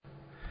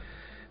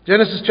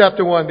Genesis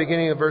chapter 1,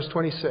 beginning at verse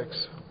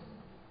 26.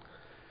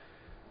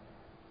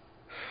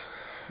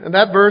 And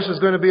that verse is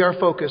going to be our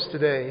focus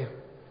today,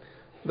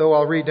 though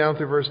I'll read down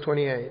through verse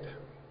 28.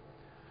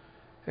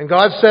 And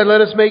God said, "Let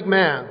us make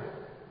man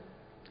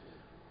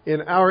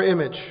in our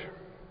image,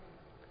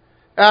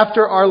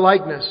 after our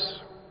likeness,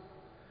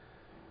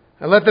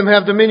 and let them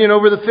have dominion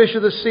over the fish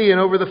of the sea, and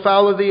over the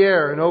fowl of the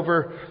air, and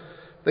over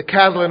the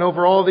cattle, and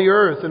over all the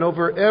earth, and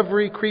over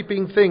every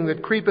creeping thing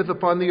that creepeth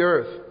upon the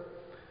earth."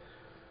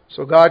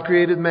 So God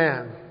created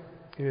man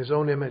in His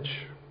own image.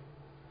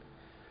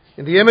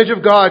 In the image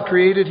of God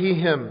created He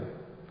him.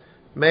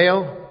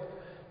 Male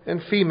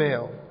and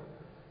female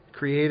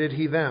created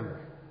He them.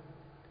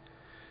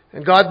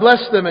 And God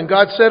blessed them, and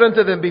God said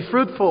unto them, "Be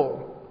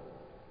fruitful,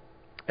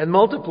 and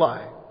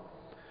multiply,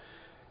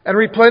 and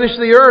replenish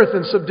the earth,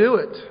 and subdue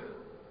it,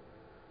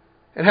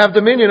 and have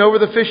dominion over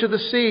the fish of the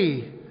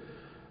sea,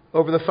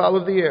 over the fowl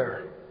of the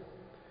air,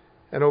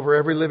 and over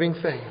every living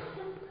thing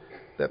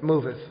that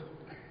moveth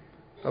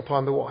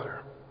upon the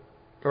water."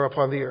 Or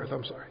upon the earth,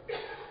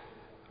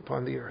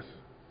 upon the earth.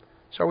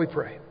 Shall we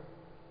pray?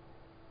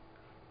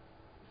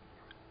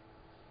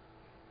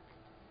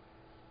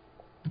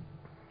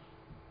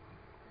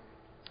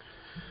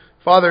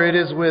 Father, it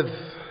is with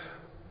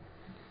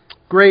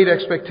great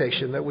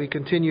expectation that we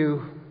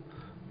continue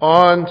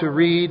on to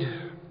read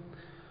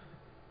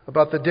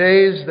about the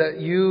days that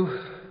You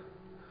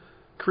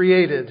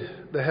created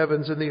the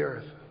heavens and the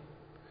earth.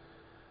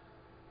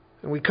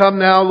 And we come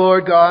now,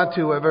 Lord God,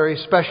 to a very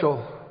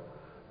special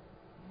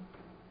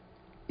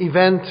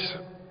event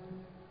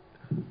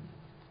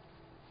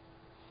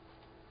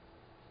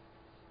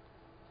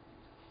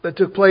that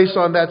took place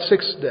on that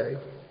sixth day.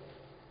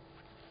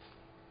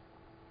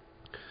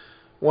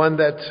 One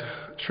that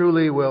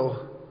truly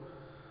will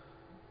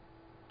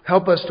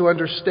help us to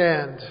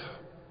understand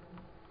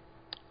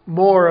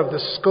more of the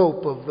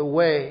scope of the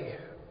way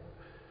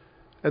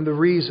and the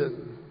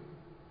reason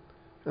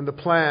and the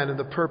plan and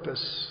the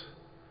purpose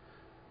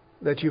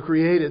that You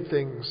created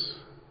things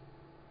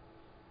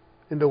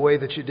in the way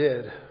that You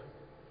did.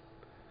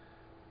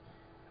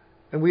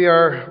 And we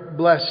are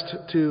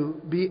blessed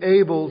to be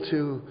able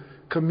to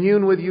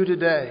commune with You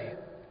today,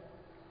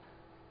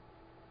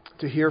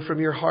 to hear from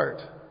Your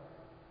heart,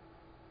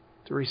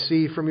 to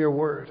receive from Your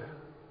word,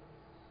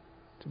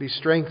 to be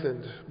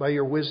strengthened by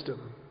Your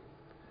wisdom.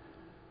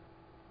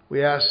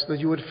 We ask that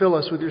You would fill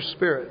us with Your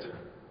Spirit.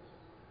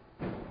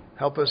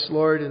 Help us,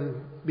 Lord, in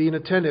being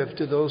attentive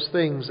to those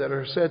things that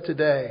are said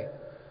today,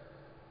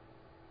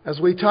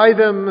 as we tie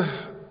them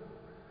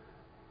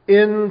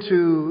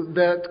into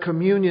that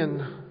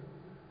communion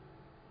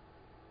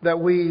that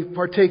we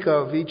partake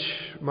of each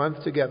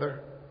month together,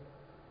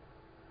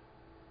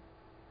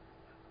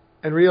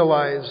 and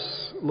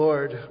realize,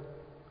 Lord,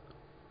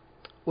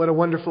 what a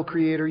wonderful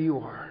Creator You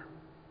are.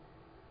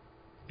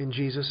 In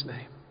Jesus'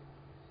 name,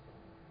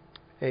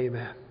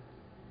 amen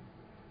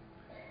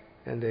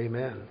and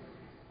amen.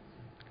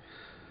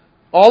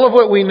 All of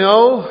what we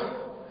know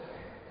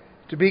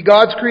to be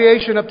God's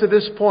creation up to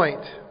this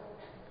point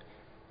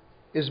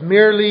is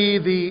merely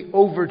the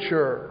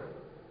overture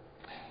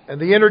and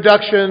the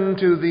introduction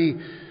to the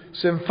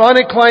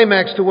symphonic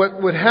climax to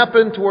what would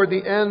happen toward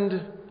the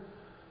end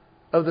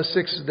of the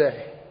sixth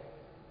day.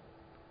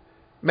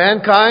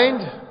 Mankind,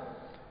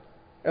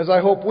 as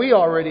I hope we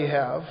already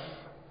have,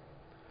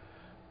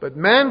 but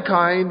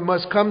mankind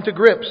must come to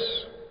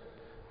grips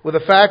with the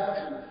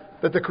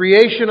fact that the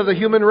creation of the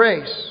human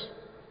race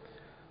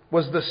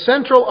was the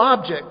central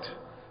object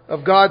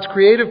of God's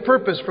creative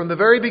purpose from the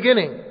very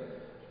beginning.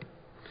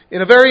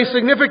 In a very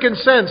significant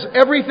sense,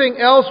 everything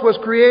else was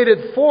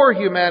created for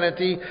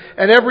humanity,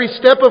 and every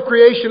step of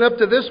creation up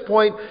to this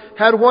point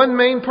had one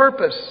main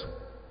purpose: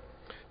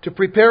 to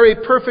prepare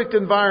a perfect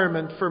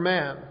environment for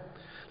man.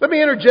 Let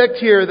me interject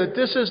here that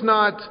this is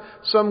not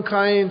some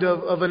kind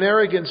of an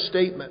arrogant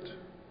statement,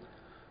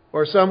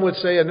 or some would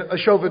say a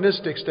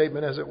chauvinistic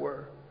statement, as it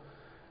were.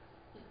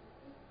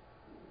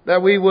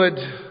 That we would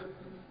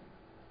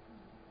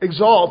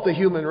exalt the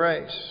human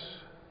race.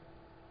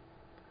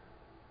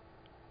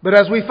 But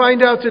as we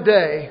find out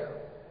today,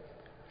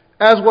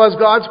 as was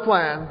God's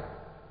plan,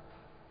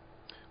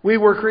 we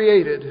were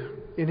created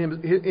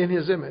in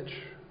His image.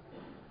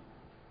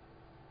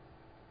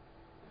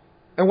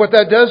 And what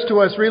that does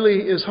to us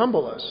really is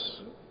humble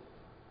us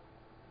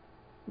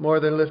more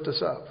than lift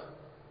us up.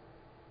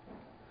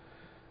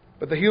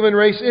 But the human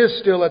race is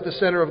still at the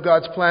center of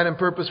God's plan and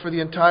purpose for the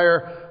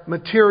entire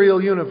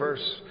material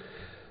universe.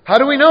 How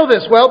do we know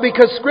this? Well,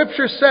 because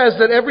Scripture says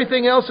that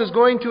everything else is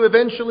going to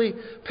eventually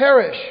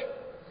perish.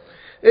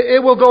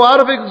 It will go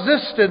out of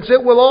existence.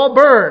 It will all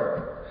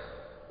burn.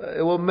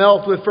 It will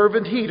melt with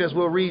fervent heat, as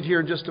we'll read here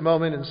in just a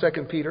moment in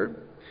 2 Peter.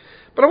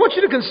 But I want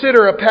you to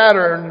consider a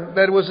pattern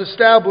that was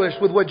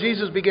established with what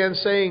Jesus began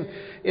saying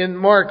in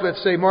Mark,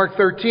 let's say Mark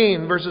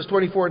 13, verses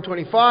 24 and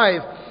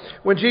 25,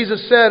 when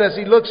Jesus said, as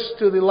He looks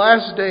to the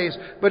last days,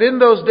 "But in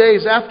those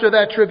days after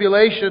that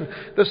tribulation,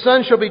 the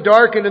sun shall be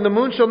darkened, and the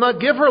moon shall not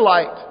give her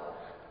light,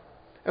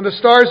 and the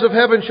stars of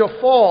heaven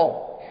shall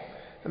fall,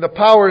 and the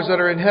powers that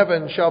are in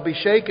heaven shall be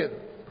shaken.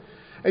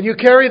 And you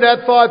carry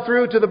that thought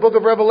through to the book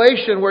of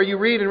Revelation, where you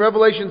read in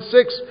Revelation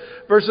 6,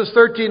 verses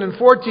 13 and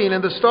 14,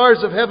 "And the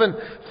stars of heaven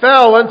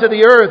fell unto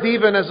the earth,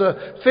 even as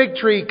a fig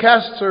tree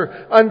casts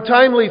her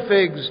untimely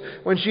figs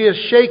when she is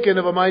shaken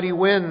of a mighty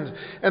wind.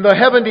 And the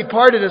heaven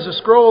departed as a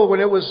scroll when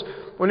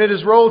it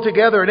is rolled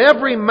together, and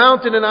every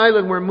mountain and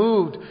island were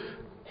moved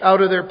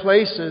out of their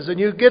places." And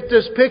you get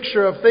this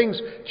picture of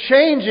things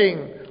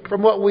changing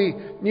from what we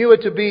knew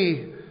it to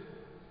be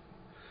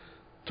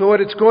to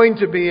what it's going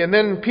to be. And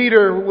then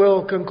Peter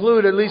will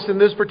conclude, at least in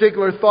this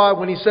particular thought,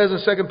 when he says in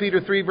 2 Peter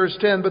 3 verse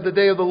 10, "But the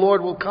day of the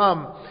Lord will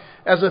come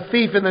as a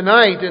thief in the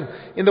night, and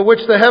in the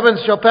which the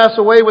heavens shall pass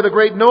away with a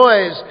great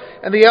noise,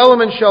 and the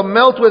elements shall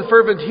melt with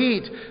fervent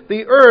heat.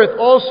 The earth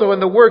also and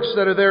the works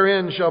that are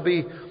therein shall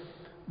be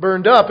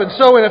burned up." And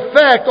so in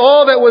effect,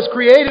 all that was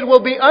created will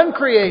be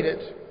uncreated.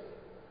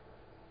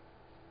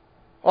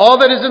 All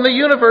that is in the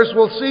universe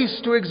will cease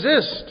to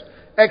exist,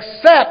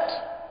 except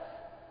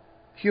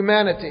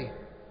humanity.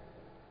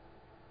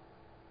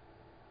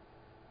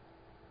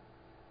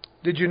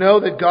 Did you know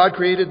that God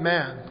created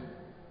man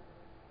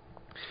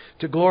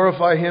to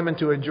glorify Him and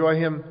to enjoy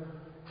Him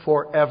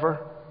forever?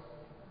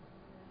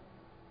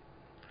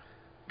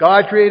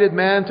 God created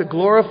man to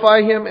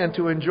glorify Him and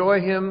to enjoy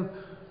Him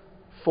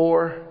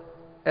forever.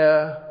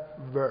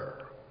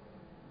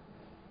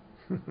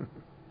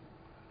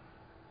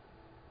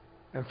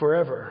 And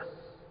forever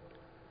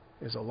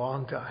is a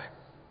long time.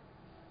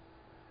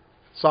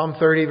 Psalm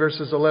 30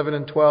 verses 11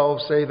 and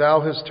 12 say, "Thou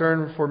hast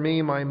turned for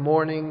me my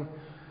mourning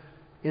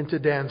into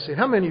dancing."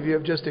 How many of you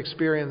have just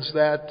experienced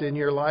that in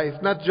your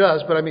life? Not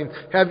just, but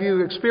have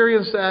you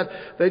experienced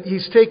that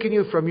He's taken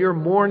you from your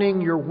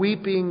mourning, your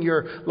weeping,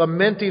 your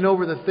lamenting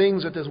over the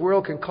things that this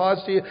world can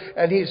cause to you,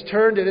 and He's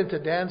turned it into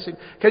dancing?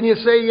 Can you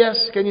say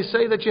yes? Can you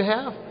say that you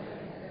have?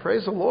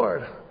 Praise the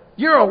Lord.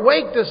 You're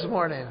awake this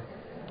morning.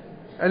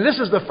 And this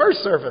is the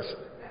first service.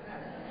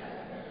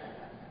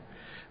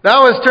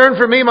 "Thou hast turned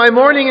for me my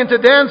mourning into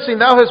dancing.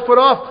 Thou hast put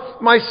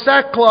off my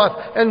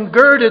sackcloth and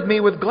girded me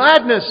with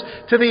gladness,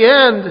 to the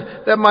end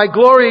that my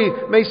glory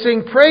may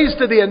sing praise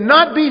to Thee and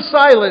not be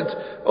silent.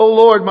 O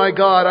Lord my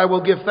God, I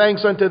will give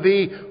thanks unto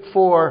Thee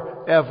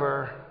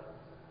forever."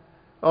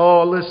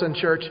 Oh, listen,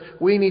 church,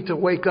 we need to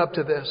wake up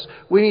to this.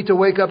 We need to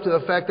wake up to the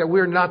fact that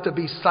we're not to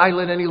be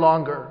silent any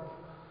longer.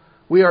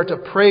 We are to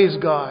praise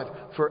God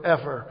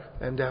forever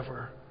and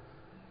ever.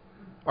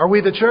 Are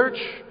we the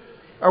church?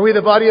 Are we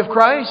the body of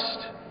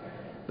Christ?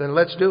 Then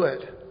let's do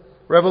it.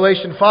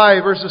 Revelation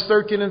 5 verses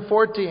 13 and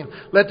 14.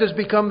 "Let this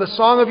become the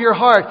song of your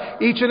heart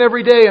each and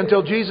every day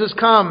until Jesus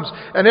comes.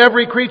 And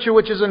every creature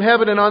which is in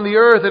heaven and on the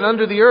earth and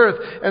under the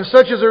earth, and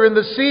such as are in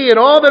the sea and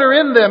all that are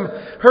in them,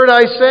 heard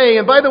I saying."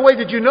 And by the way,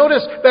 did you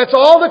notice that's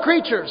all the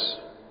creatures?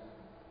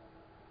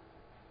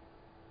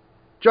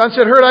 John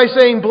said, "Heard I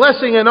saying,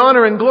 blessing and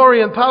honor and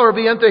glory and power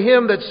be unto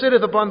Him that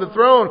sitteth upon the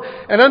throne,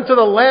 and unto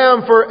the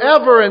Lamb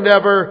forever and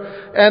ever."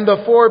 And the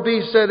four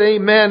beasts said,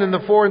 "Amen." And the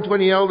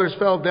 24 elders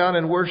fell down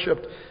and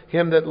worshipped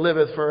Him that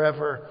liveth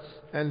forever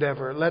and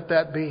ever. Let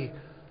that be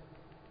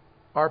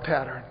our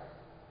pattern,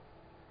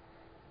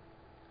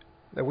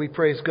 that we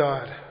praise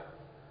God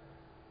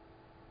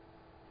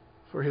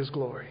for His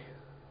glory.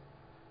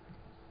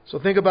 So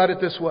think about it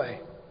this way.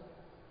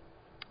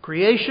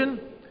 Creation,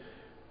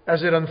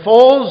 as it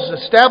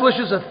unfolds,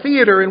 establishes a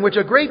theater in which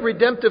a great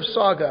redemptive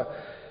saga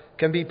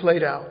can be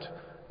played out.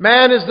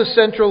 Man is the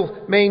central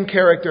main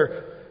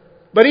character.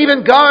 But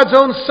even God's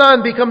own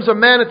Son becomes a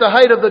man at the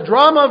height of the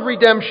drama of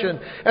redemption,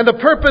 and the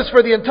purpose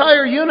for the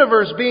entire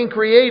universe being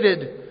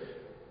created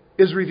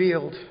is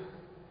revealed.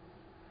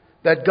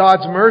 That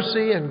God's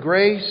mercy and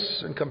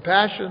grace and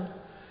compassion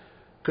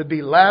could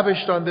be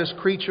lavished on this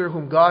creature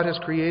whom God has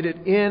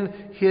created in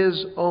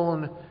His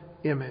own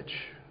image.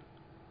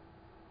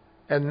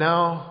 And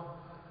now,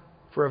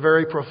 for a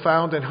very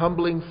profound and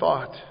humbling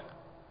thought,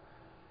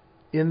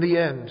 in the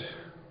end,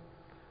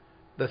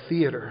 the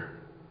theater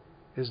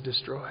is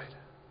destroyed.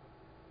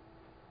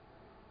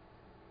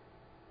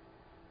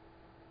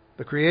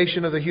 The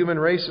creation of the human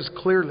race is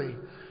clearly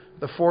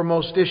the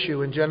foremost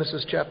issue in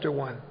Genesis chapter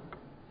 1.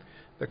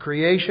 The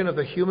creation of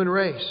the human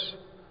race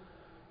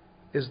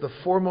is the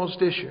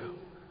foremost issue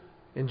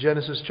in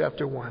Genesis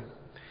chapter 1.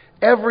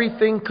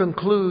 Everything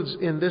concludes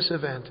in this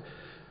event.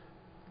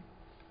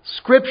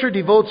 Scripture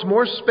devotes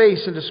more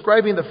space in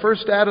describing the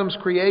first Adam's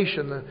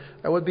creation,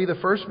 that would be the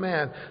first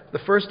man, the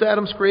first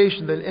Adam's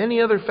creation, than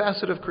any other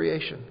facet of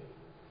creation.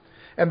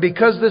 And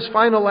because this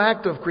final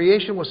act of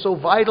creation was so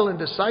vital and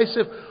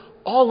decisive,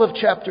 all of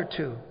chapter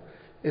 2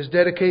 is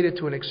dedicated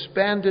to an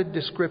expanded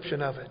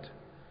description of it.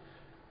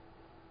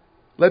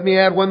 Let me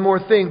add one more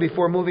thing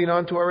before moving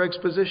on to our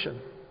exposition.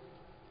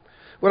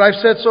 What I've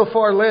said so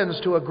far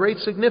lends to a great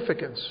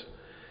significance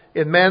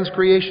in man's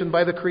creation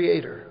by the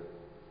Creator.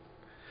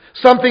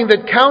 Something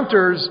that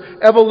counters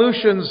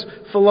evolution's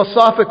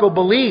philosophical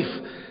belief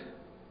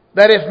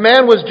That if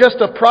man was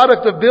just a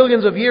product of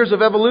billions of years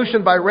of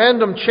evolution by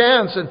random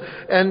chance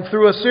and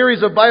through a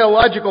series of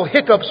biological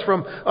hiccups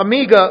from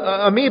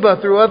amoeba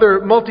through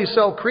other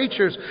multicell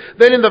creatures,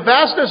 then in the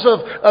vastness of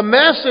a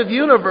massive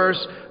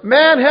universe,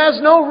 man has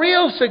no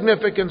real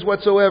significance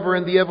whatsoever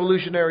in the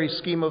evolutionary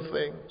scheme of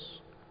things.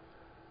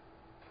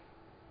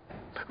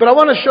 But I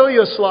want to show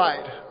you a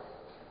slide.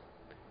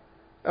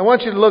 I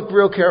want you to look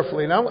real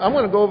carefully. Now I'm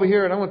going to go over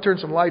here and I'm going to turn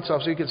some lights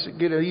off so you can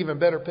get an even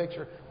better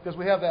picture, because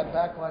we have that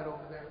backlight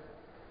over there.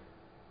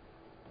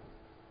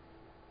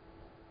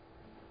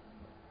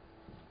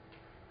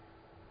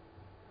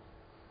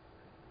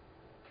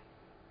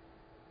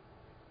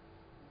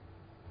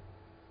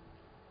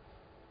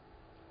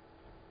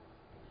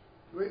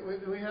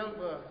 Do we have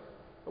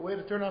a way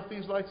to turn off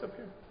these lights up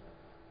here?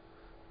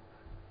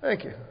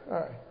 Thank you. All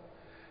right.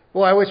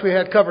 Boy, I wish we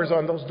had covers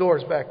on those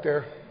doors back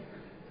there.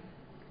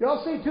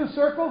 Y'all see two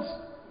circles?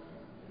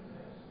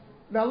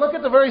 Now look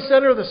at the very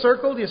center of the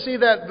circle. Do you see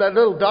that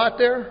little dot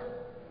there?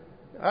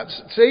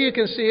 Say you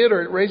can see it,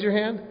 or raise your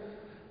hand.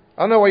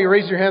 I don't know why you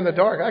raise your hand in the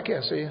dark. I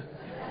can't see you.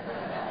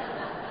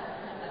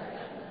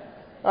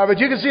 But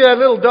you can see that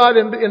little dot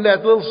in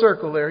that little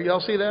circle there. Y'all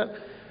see that?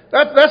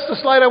 That's the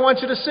slide I want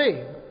you to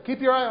see. Keep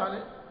your eye on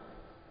it.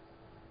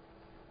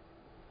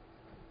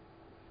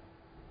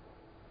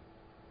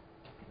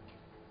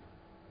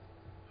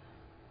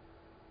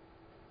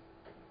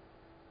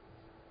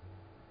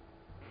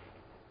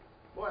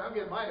 Boy, I'm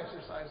getting my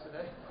exercise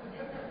today.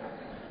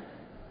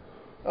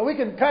 Well, we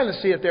can kind of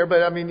see it there,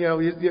 but I mean,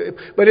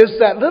 but it's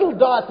that little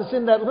dot that's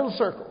in that little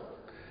circle.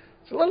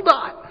 It's a little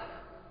dot.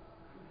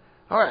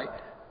 All right.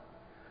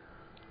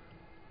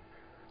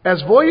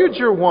 As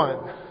Voyager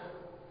 1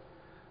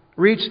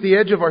 reached the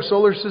edge of our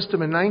solar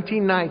system in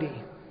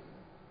 1990,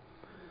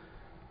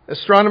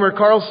 astronomer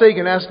Carl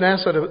Sagan asked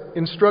NASA to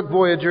instruct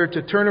Voyager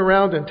to turn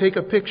around and take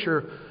a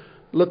picture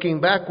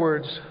looking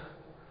backwards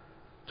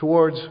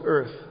towards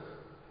Earth.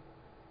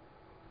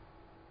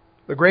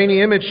 The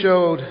grainy image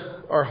showed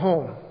our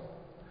home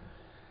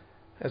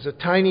as a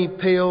tiny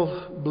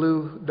pale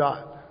blue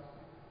dot.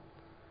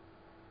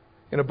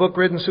 In a book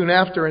written soon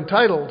after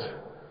entitled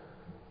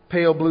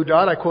Pale Blue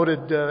Dot, I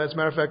quoted, as a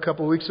matter of fact, a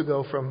couple of weeks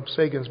ago from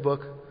Sagan's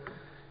book.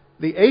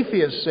 The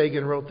atheist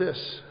Sagan wrote this,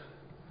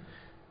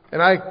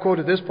 and I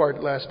quoted this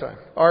part last time.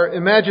 Our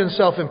imagined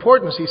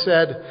self-importance, he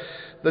said,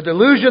 the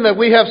delusion that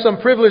we have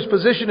some privileged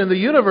position in the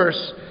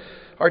universe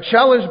are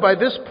challenged by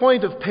this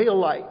point of pale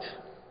light.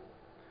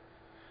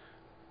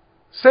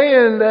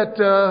 Saying that,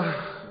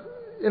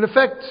 in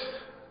effect,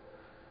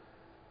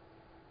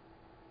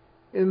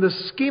 in the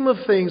scheme of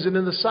things and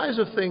in the size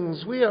of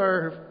things, we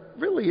are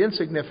really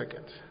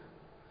insignificant.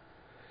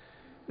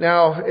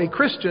 Now, a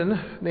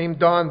Christian named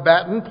Don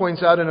Batten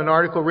points out in an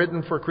article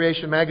written for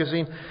Creation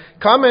Magazine,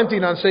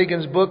 commenting on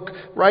Sagan's book,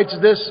 writes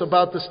this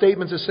about the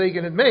statements that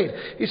Sagan had made.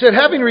 He said,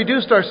 having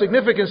reduced our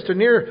significance to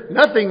near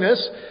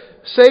nothingness,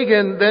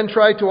 Sagan then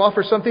tried to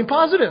offer something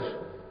positive.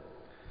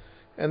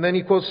 And then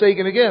he quotes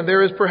Sagan again,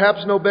 there is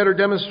perhaps no better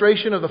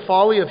demonstration of the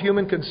folly of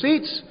human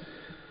conceits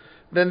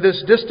than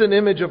this distant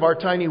image of our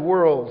tiny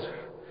world.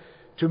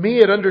 To me,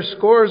 it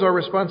underscores our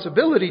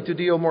responsibility to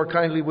deal more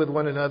kindly with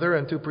one another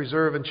and to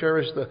preserve and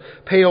cherish the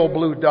pale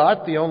blue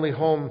dot, the only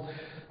home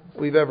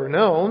we've ever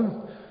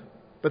known.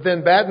 But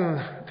then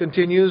Batten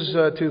continues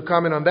to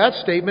comment on that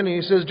statement, and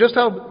he says, just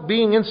how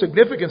being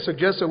insignificant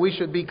suggests that we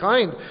should be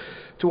kind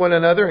to one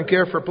another and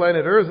care for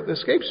planet Earth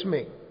escapes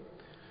me.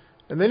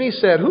 And then he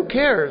said, who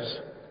cares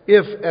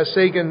if, as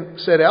Sagan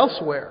said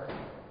elsewhere,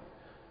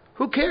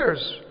 who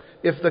cares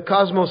if the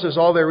cosmos is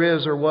all there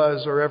is or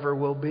was or ever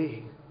will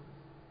be?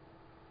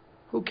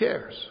 Who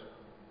cares?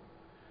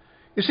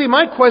 You see,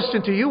 my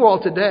question to you all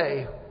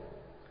today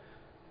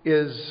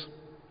is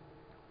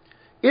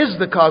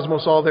the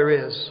cosmos all there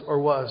is or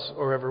was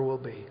or ever will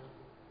be?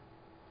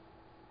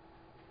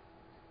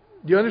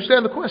 Do you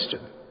understand the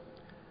question?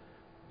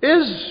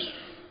 Is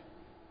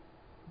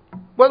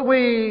what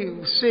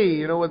we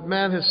see, what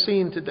man has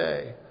seen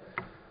today,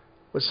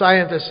 what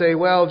scientists say,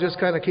 well, just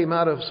kind of came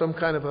out of some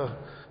kind of a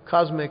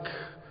cosmic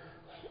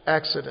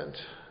accident.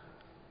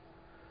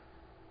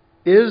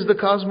 Is the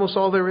cosmos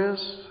all there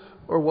is,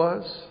 or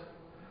was,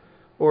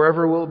 or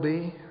ever will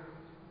be?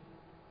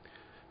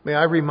 May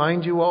I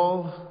remind you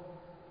all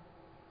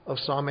of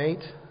Psalm 8?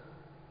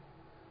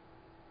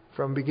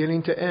 From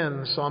beginning to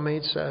end, Psalm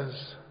 8 says,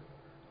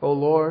 O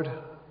Lord,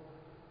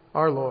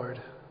 our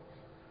Lord,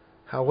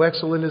 how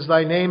excellent is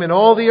thy name in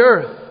all the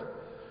earth,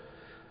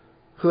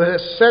 who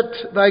has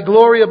set thy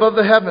glory above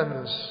the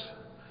heavens.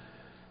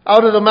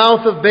 Out of the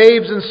mouth of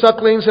babes and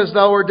sucklings hast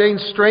thou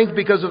ordained strength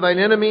because of thine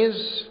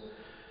enemies,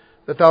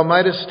 that thou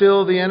mightest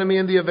still the enemy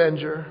and the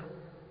avenger.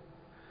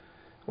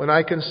 When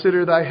I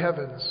consider thy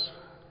heavens,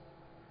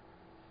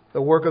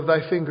 the work of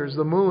thy fingers,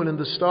 the moon and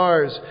the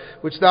stars,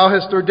 which thou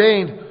hast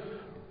ordained,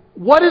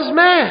 what is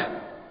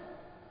man,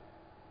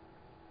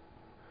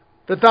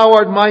 that thou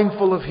art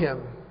mindful of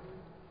him?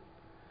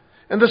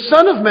 And the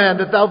Son of Man,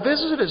 that thou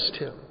visitest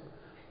him?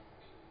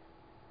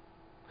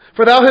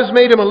 For thou hast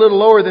made him a little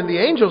lower than the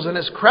angels, and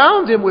hast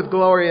crowned him with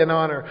glory and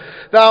honor.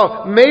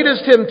 Thou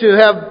madest him to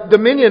have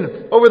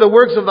dominion over the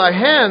works of thy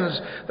hands.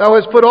 Thou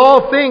hast put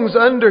all things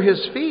under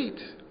his feet.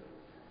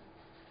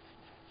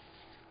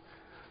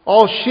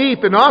 All sheep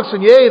and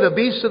oxen, yea, the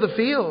beasts of the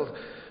field,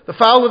 the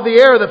fowl of the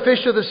air, the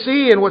fish of the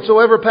sea, and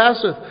whatsoever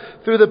passeth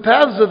through the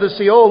paths of the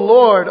sea. O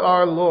Lord,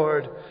 our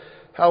Lord,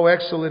 how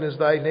excellent is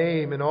thy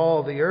name in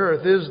all the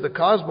earth. Is the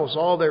cosmos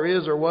all there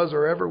is or was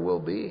or ever will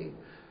be?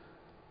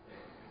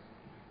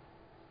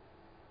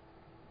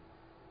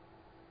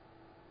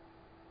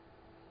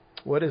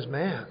 What is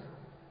man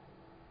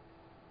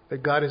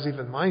that God is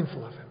even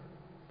mindful of him?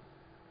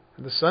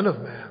 And the Son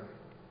of Man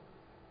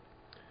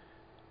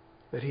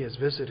that he has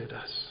visited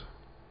us.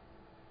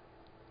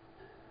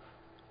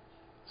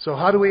 So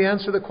how do we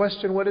answer the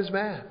question, what is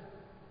man?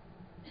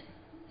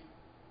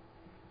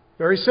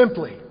 Very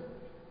simply,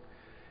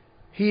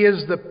 he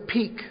is the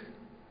peak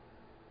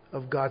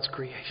of God's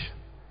creation.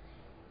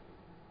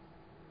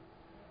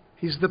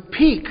 He's the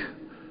peak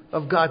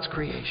of God's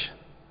creation.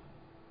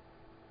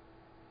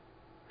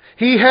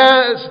 He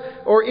has,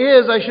 or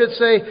is, I should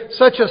say,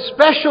 such a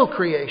special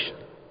creation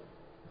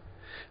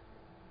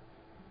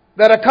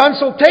that a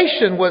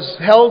consultation was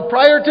held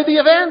prior to the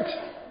event.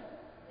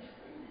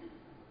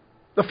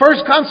 The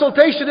first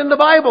consultation in the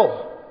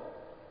Bible.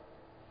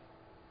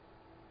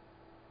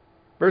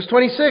 Verse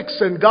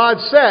 26, and God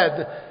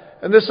said,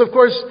 and this of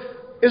course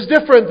is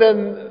different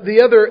than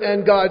the other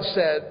 "and God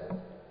said"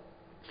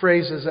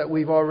 phrases that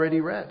we've already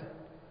read.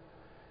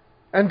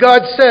 And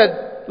God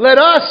said, let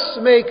us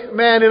make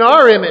man in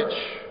our image,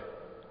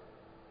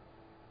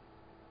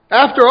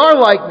 after our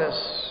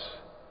likeness.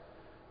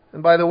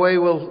 And by the way,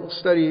 we'll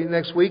study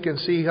next week and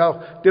see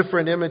how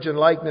different image and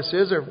likeness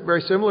is. They're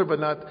very similar,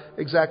 but not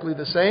exactly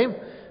the same.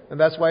 And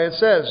that's why it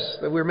says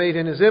that we're made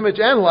in His image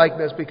and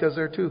likeness, because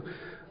they're two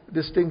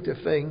distinctive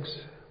things.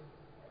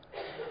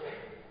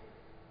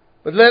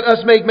 But let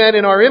us make man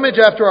in our image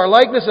after our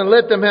likeness, and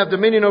let them have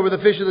dominion over the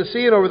fish of the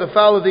sea, and over the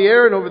fowl of the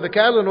air, and over the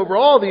cattle, and over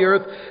all the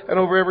earth, and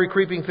over every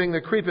creeping thing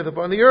that creepeth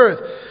upon the earth.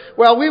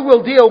 Well, we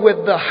will deal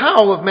with the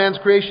how of man's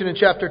creation in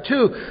chapter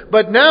 2,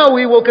 but now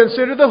we will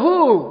consider the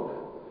who.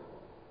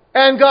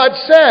 And God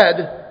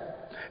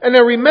said, and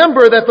now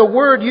remember that the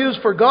word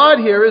used for God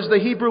here is the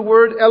Hebrew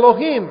word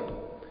Elohim.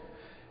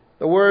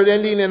 The word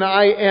ending in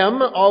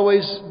I-M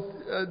always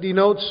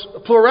denotes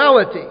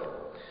plurality.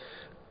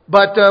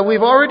 But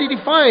we've already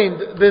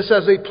defined this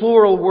as a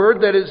plural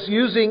word that is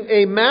using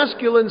a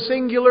masculine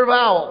singular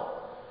vowel.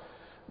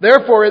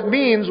 Therefore, it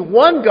means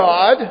one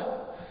God,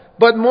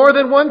 but more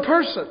than one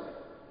person.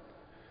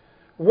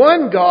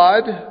 One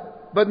God,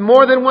 but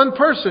more than one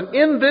person.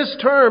 In this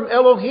term,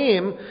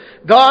 Elohim,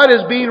 God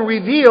is being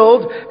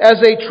revealed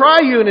as a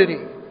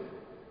triunity.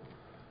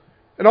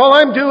 And all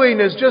I'm doing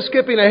is just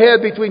skipping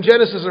ahead between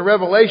Genesis and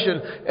Revelation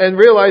and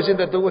realizing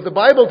that what the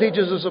Bible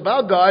teaches us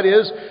about God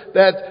is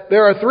that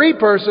there are three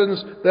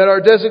persons that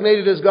are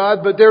designated as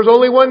God, but there's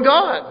only one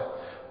God.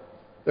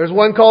 There's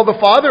one called the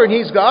Father, and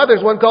He's God.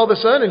 There's one called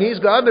the Son, and He's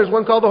God. There's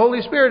one called the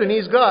Holy Spirit, and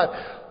He's God.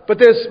 But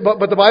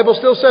the Bible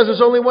still says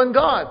there's only one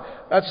God.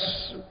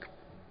 That's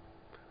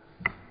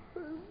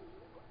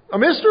a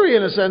mystery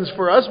in a sense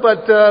for us,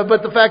 but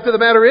the fact of the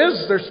matter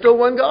is there's still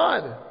one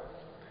God.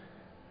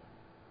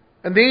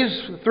 And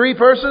these three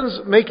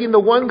persons making the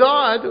one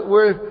God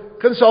were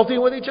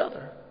consulting with each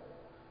other.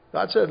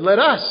 God said, let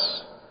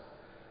us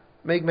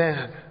make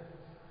man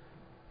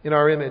in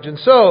our image. And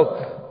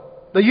so,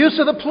 the use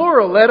of the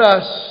plural, let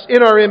us,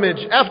 in our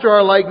image, after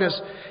our likeness,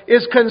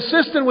 is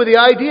consistent with the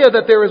idea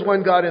that there is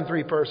one God in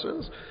three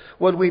persons,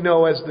 what we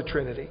know as the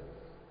Trinity.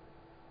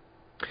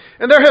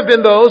 And there have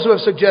been those who have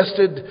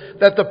suggested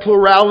that the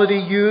plurality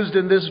used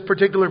in this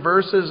particular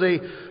verse is a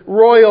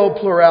royal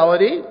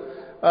plurality.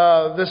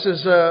 This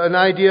is an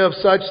idea of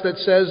such that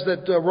says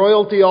that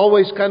royalty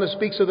always kind of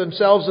speaks of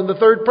themselves in the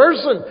third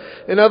person.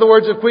 In other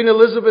words, if Queen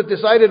Elizabeth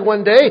decided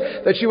one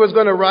day that she was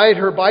going to ride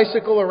her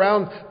bicycle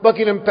around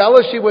Buckingham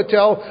Palace, she would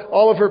tell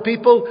all of her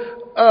people,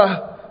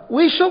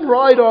 we shall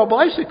ride our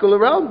bicycle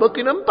around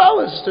Buckingham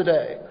Palace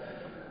today.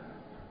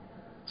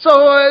 So,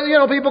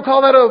 people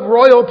call that a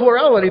royal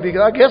plurality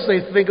because I guess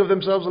they think of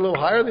themselves a little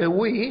higher than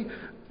we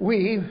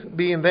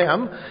being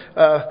them,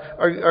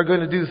 are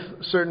going to do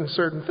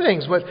certain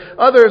things. But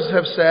others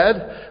have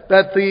said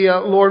that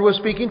the Lord was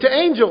speaking to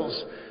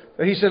angels.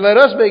 He said, let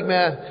us make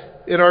man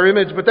in our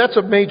image. But that's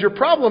a major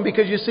problem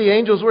because you see,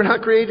 angels were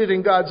not created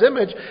in God's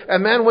image,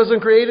 and man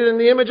wasn't created in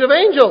the image of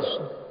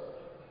angels.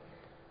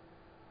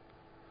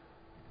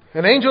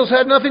 And angels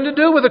had nothing to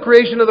do with the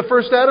creation of the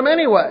first Adam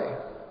anyway.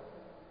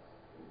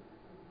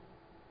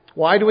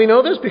 Why do we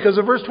know this? Because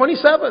of verse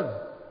 27.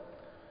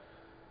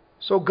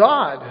 So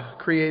God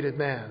created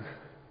man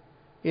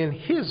in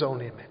His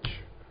own image.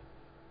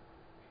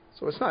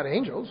 So it's not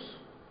angels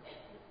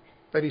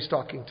that He's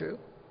talking to.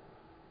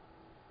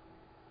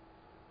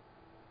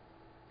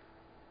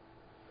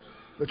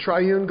 The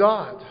triune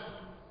God,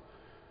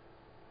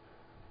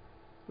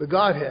 the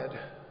Godhead,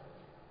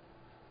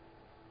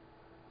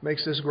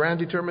 makes this grand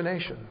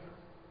determination.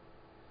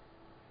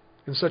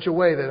 in such a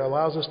way that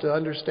allows us to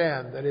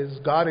understand that it is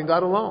God and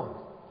God alone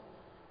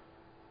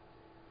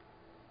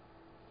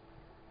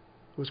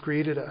who has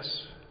created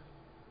us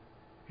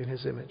in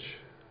His image.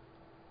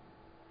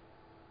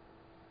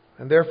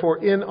 And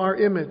therefore, in our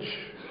image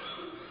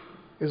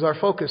is our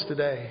focus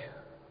today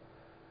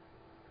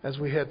as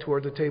we head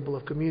toward the table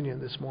of communion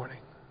this morning.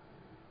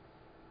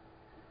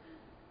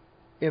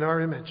 In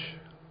our image.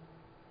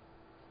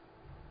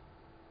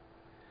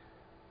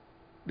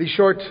 These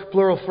short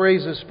plural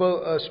phrases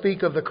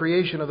speak of the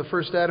creation of the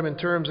first Adam in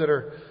terms that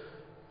are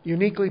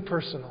uniquely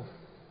personal.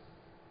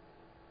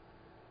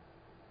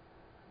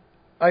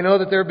 I know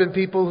that there have been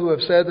people who have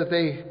said that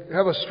they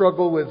have a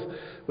struggle with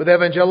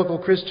evangelical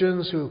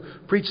Christians who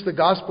preach the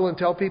gospel and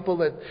tell people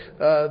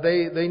that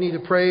they need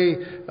to pray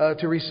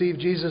to receive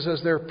Jesus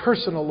as their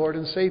personal Lord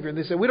and Savior. And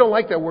they say, we don't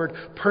like that word,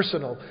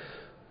 personal.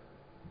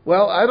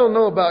 Well, I don't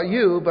know about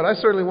you, but I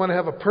certainly want to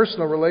have a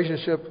personal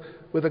relationship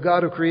with the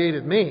God who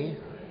created me.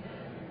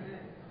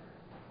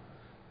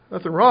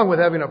 Nothing wrong with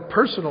having a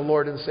personal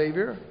Lord and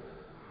Savior.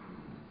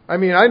 I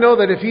mean, I know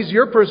that if He's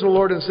your personal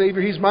Lord and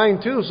Savior, He's mine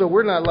too, so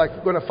we're not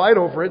like going to fight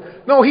over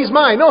it. No, He's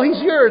mine. No,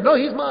 He's yours. No,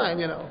 He's mine,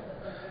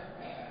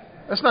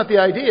 That's not the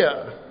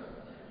idea.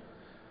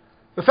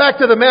 The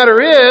fact of the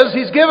matter is,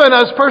 He's given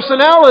us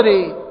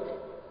personality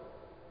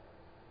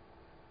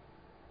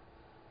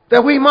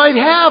that we might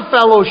have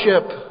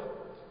fellowship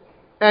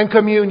and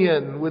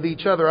communion with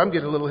each other. I'm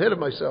getting a little ahead of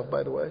myself,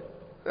 by the way.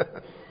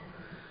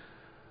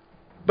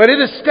 But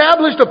it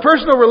established a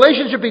personal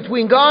relationship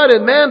between God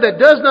and man that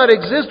does not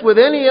exist with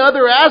any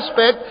other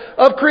aspect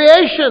of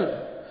creation.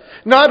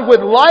 Not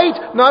with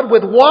light, not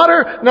with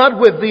water, not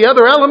with the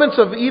other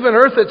elements of even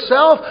earth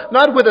itself,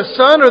 not with the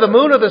sun or the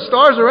moon or the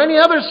stars or any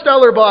other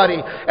stellar body,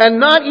 and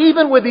not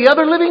even with the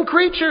other living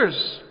creatures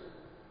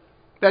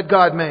that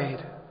God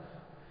made.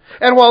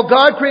 And while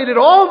God created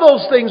all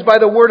those things by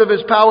the word of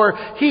His power,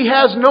 He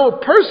has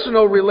no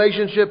personal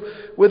relationship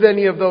with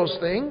any of those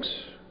things.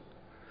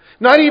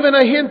 Not even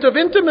a hint of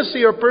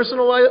intimacy or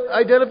personal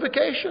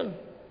identification.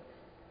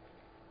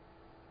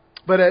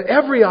 But at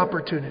every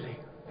opportunity,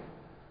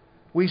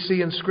 we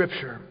see in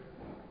Scripture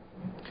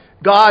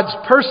God's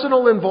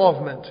personal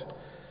involvement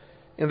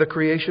in the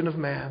creation of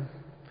man.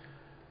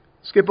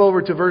 Skip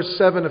over to verse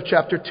 7 of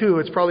chapter 2.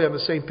 It's probably on the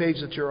same page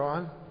that you're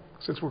on,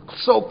 since we're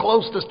so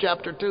close to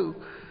chapter 2.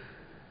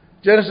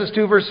 Genesis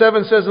 2 verse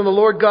 7 says, And the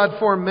Lord God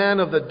formed man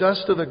of the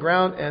dust of the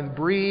ground and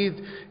breathed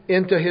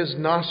into his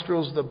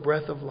nostrils the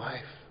breath of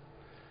life.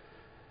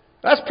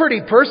 That's pretty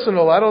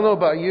personal. I don't know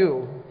about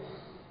you.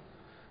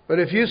 But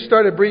if you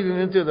started breathing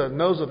into the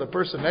nose of the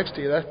person next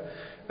to you, that's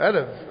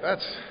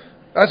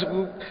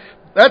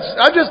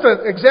just an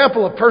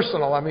example of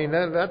personal. I mean,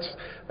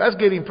 that's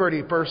getting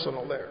pretty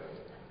personal there.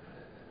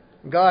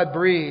 God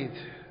breathed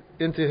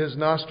into his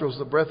nostrils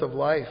the breath of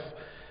life,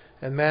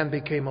 and man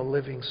became a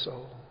living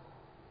soul.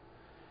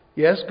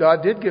 Yes,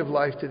 God did give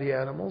life to the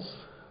animals,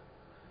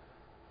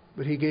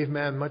 but He gave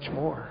man much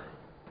more,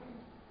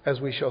 as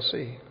we shall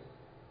see.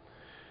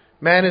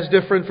 Man is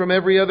different from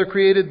every other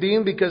created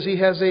being because he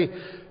has a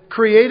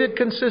created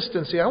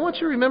consistency. I want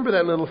you to remember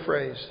that little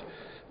phrase.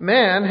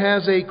 Man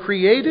has a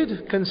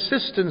created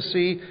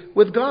consistency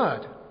with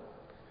God.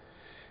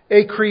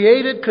 A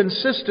created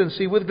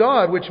consistency with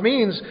God, which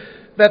means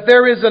that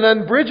there is an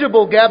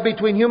unbridgeable gap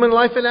between human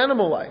life and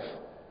animal life.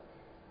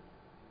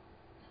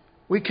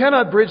 We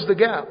cannot bridge the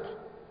gap.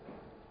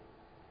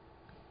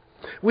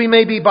 We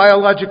may be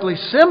biologically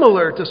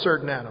similar to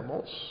certain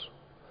animals,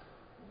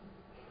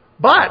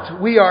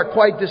 but we are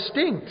quite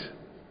distinct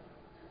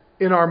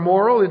in our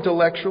moral,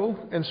 intellectual,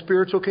 and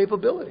spiritual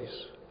capabilities.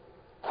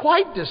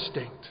 Quite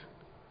distinct.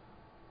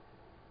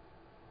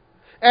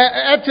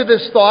 Add to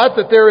this thought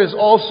that there is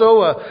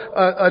also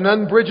an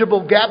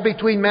unbridgeable gap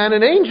between man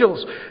and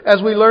angels,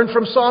 as we learned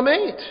from Psalm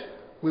 8.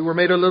 We were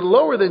made a little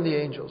lower than the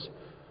angels.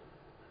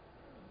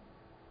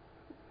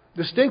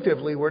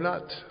 Distinctively, we're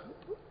not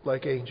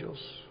like angels.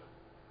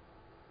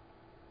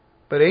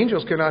 But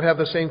angels cannot have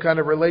the same kind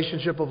of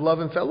relationship of love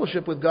and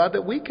fellowship with God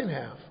that we can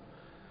have.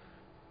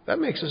 That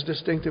makes us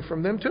distinctive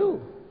from them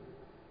too.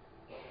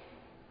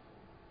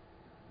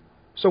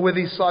 So with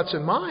these thoughts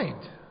in mind,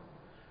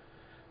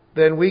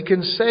 then we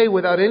can say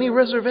without any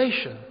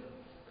reservation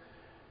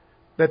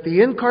that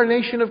the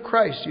incarnation of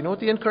Christ, you know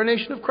what the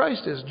incarnation of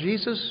Christ is?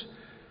 Jesus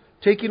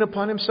taking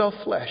upon Himself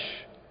flesh.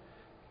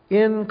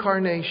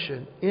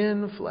 Incarnation,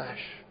 in flesh.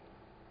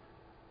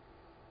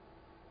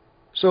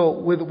 So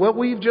with what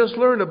we've just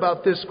learned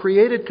about this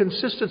created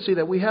consistency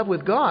that we have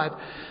with God,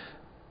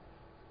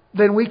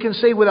 then we can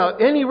say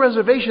without any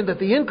reservation that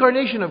the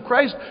incarnation of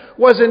Christ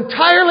was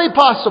entirely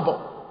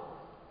possible.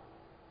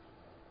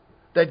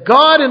 That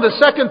God in the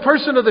second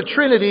person of the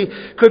Trinity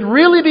could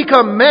really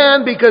become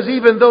man, because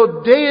even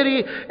though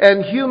deity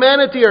and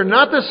humanity are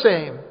not the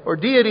same, or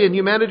deity and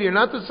humanity are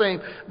not the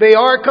same, they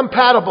are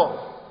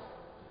compatible.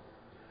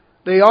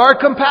 They are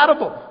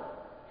compatible.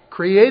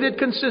 Created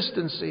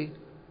consistency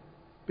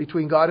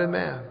between God and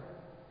man.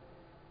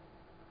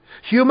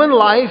 Human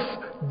life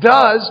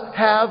does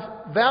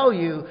have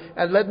value.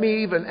 And let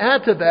me even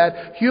add to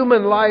that,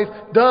 human life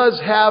does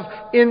have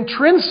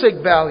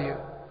intrinsic value.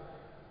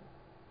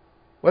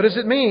 What does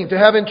it mean to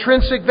have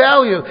intrinsic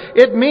value?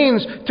 It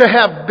means to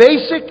have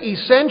basic,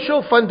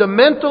 essential,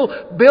 fundamental,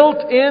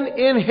 built-in,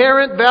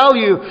 inherent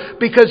value.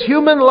 Because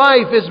human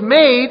life is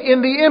made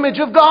in the image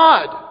of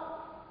God.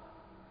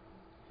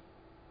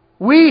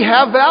 We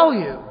have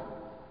value.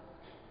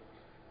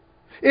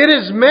 It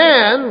is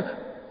man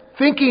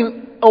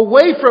thinking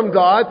away from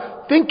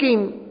God,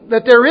 thinking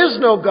that there is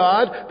no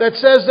God, that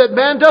says that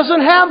man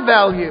doesn't have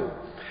value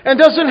and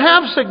doesn't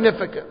have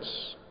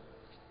significance.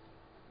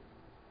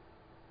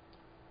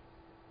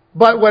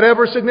 But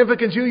whatever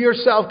significance you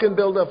yourself can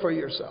build up for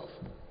yourself.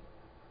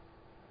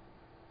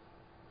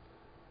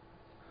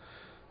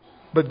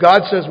 But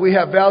God says we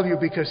have value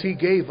because He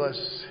gave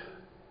us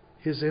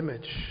His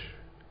image.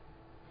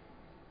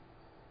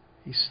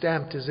 He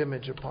stamped His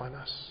image upon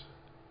us.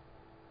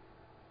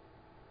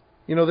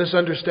 You know, this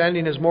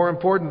understanding is more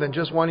important than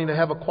just wanting to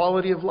have a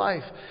quality of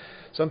life.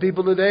 Some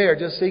people today are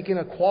just seeking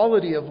a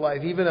quality of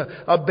life, even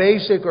a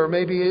basic or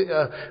maybe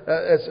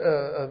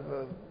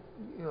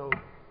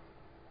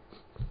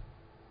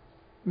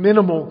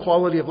minimal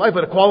quality of life,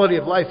 but a quality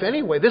of life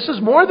anyway. This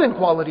is more than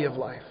quality of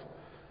life.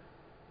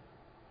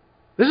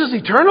 This is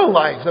eternal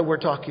life that we're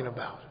talking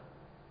about.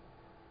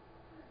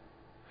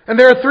 And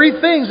there are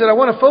three things that I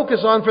want to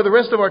focus on for the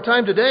rest of our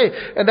time today,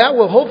 and that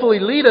will hopefully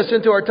lead us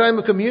into our time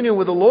of communion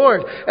with the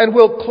Lord, and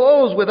we'll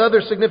close with other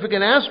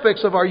significant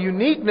aspects of our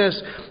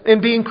uniqueness in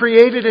being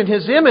created in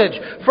His image.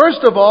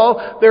 First of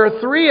all, there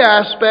are three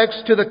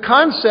aspects to the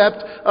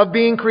concept of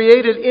being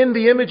created in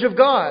the image of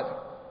God.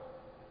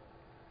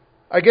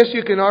 I guess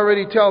you can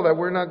already tell that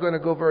we're not going to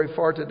go very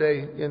far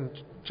today in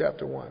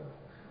chapter 1,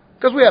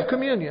 because we have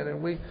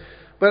communion,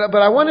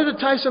 but I wanted to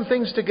tie some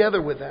things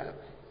together with that.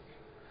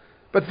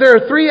 But there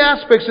are three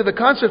aspects of the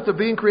concept of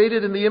being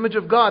created in the image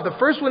of God. The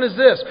first one is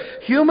this: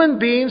 human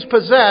beings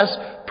possess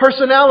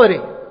personality.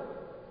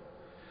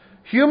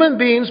 Human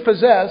beings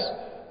possess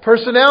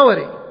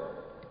personality.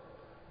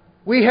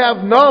 We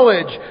have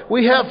knowledge,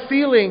 we have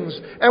feelings,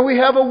 and we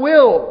have a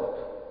will.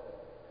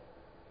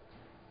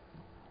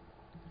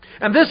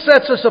 And this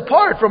sets us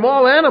apart from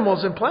all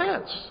animals and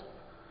plants.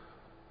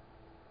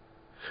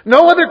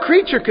 No other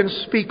creature can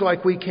speak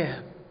like we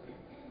can.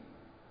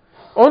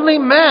 Only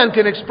man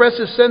can express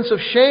his sense of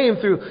shame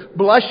through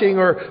blushing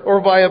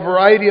or by a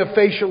variety of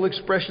facial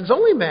expressions.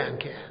 Only man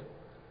can.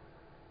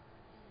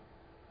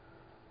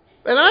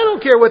 And I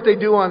don't care what they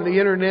do on the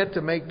internet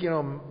to make,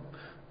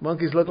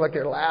 monkeys look like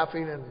they're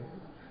laughing and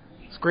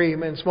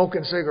screaming,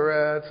 smoking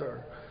cigarettes,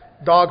 or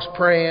dogs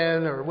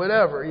praying, or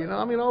whatever.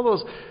 All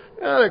those,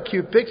 they're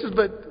cute pictures,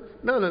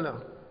 but no.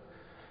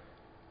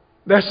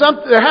 There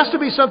has to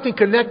be something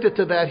connected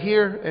to that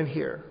here and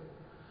here.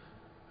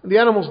 The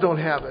animals don't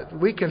have it.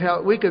 We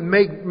can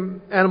make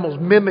animals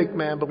mimic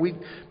man,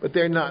 but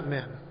they're not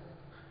men.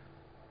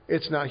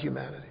 It's not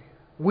humanity.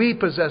 We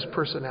possess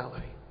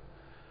personality.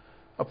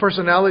 A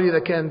personality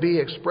that can be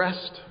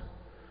expressed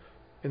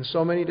in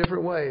so many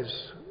different ways,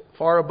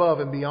 far above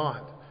and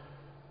beyond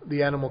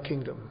the animal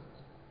kingdom.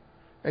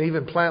 And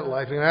even plant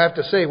life. And I have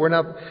to say,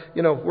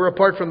 we're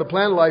apart from the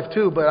plant life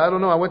too, but I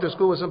don't know, I went to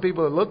school with some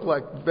people that looked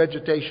like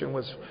vegetation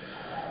was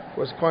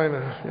kind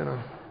of,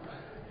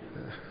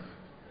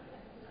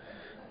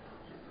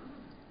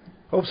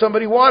 Hope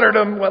somebody watered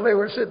them while they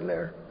were sitting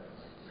there.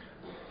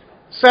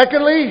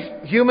 Secondly,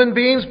 human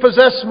beings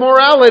possess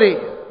morality.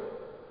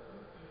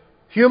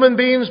 Human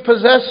beings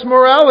possess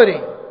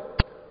morality.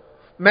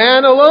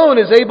 Man alone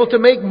is able to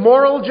make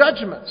moral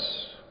judgments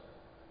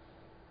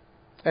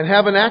and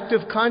have an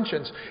active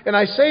conscience. And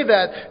I say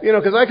that,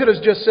 because I could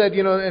have just said,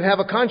 and have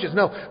a conscience.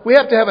 No, we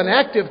have to have an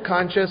active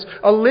conscience,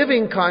 a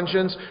living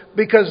conscience,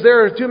 because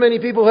there are too many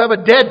people who have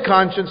a dead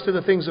conscience to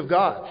the things of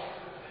God.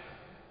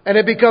 And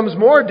it becomes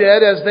more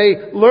dead as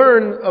they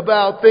learn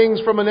about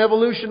things from an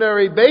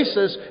evolutionary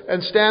basis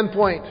and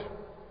standpoint.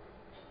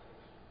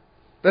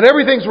 That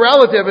everything's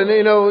relative, and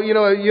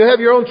you have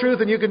your own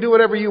truth and you can do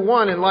whatever you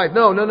want in life.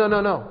 No.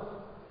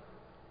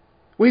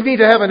 We need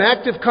to have an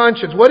active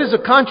conscience. What is a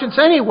conscience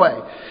anyway?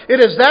 It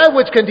is that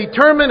which can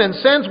determine and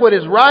sense what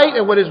is right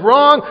and what is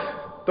wrong,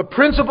 the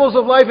principles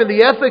of life and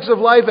the ethics of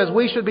life as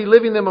we should be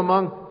living them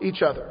among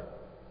each other.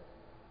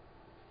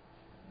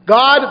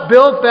 God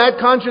built that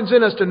conscience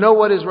in us to know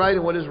what is right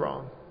and what is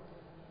wrong.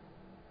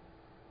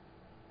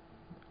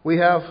 We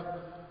have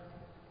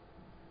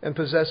and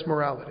possess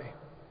morality.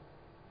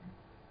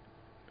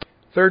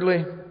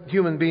 Thirdly,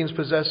 human beings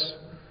possess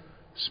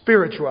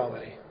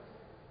spirituality.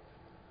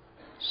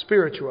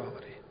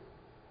 Spirituality.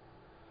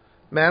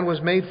 Man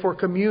was made for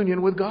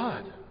communion with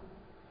God.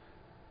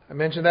 I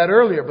mentioned that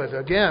earlier, but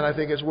again, I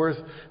think it's worth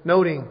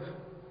noting.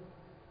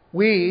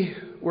 We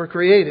were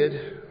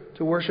created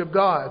to worship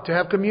God, to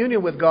have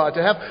communion with God,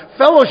 to have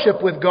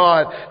fellowship with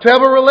God, to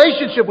have a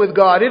relationship with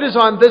God. It is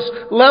on this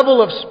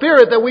level of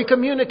spirit that we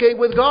communicate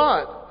with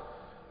God.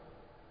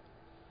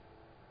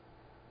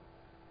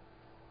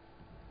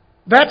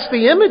 That's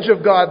the image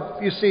of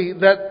God, you see,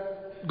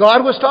 that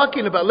God was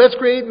talking about. Let's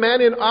create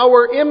man in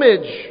our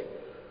image.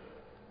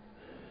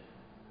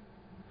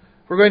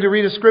 We're going to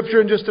read a scripture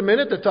in just a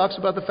minute that talks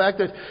about the fact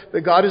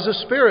that God is a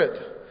spirit,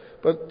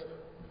 but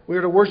we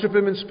are to worship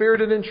Him in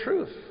spirit and in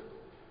truth.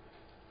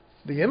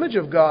 The image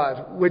of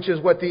God, which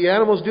is what the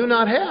animals do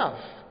not have.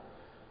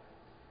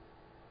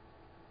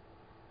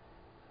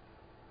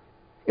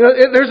 You know,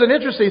 there's an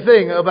interesting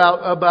thing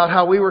about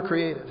how we were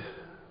created.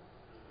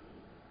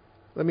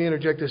 Let me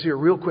interject this here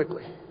real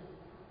quickly.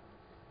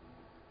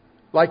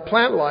 Like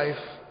plant life,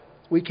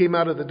 we came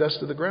out of the dust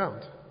of the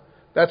ground.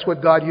 That's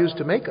what God used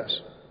to make us.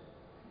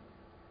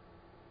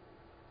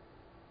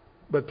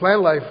 But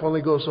plant life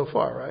only goes so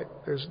far, right?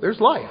 There's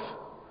life.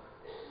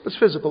 It's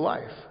physical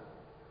life.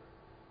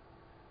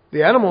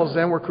 The animals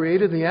then were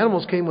created. The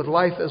animals came with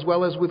life as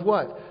well as with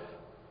what?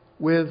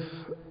 With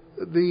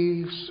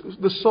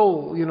the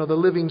soul, you know, the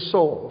living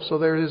soul. So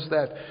there is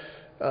that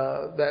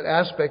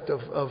aspect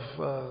of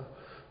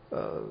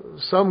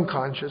some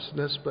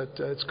consciousness, but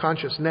it's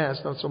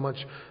consciousness, not so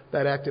much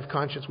that active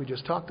conscience we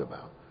just talked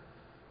about.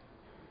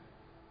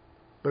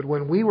 But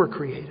when we were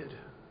created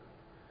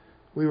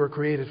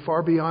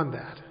far beyond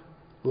that.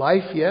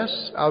 Life,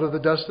 yes, out of the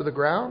dust of the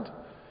ground,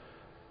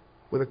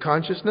 with a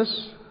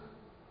consciousness,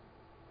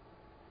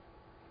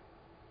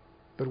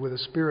 but with a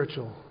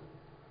spiritual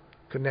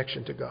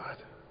connection to God.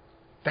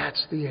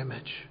 That's the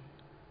image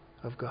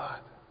of God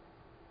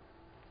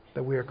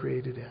that we are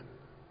created in.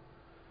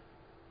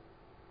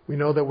 We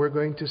know that we're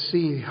going to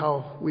see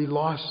how we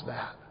lost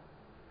that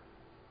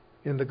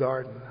in the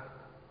garden.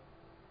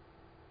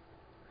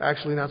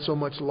 Actually, not so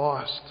much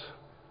lost.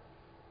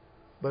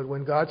 But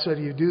when God said,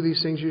 "You do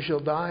these things, you shall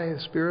die,"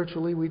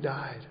 spiritually we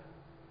died.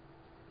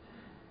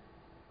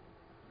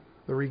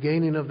 The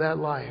regaining of that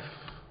life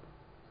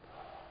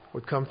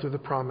would come through the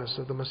promise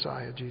of the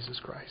Messiah, Jesus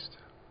Christ.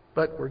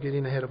 But we're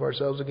getting ahead of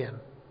ourselves again.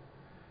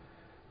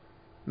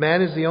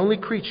 Man is the only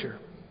creature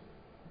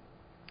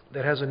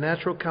that has a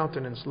natural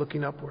countenance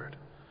looking upward.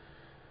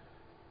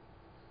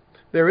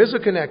 There is a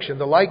connection.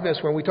 The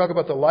likeness, when we talk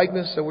about the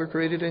likeness that we're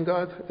created in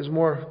God, is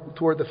more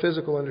toward the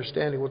physical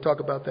understanding. We'll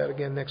talk about that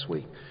again next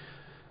week.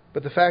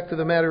 But the fact of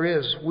the matter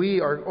is,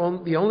 we are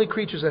the only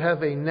creatures that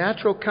have a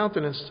natural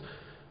countenance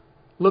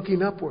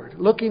looking upward,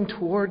 looking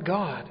toward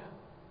God.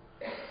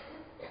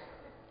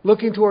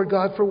 Looking toward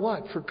God for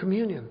what? For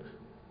communion,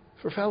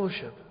 for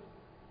fellowship,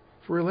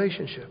 for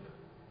relationship.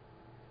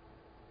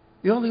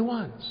 The only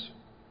ones.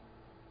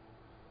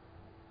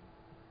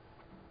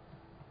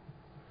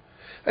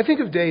 I think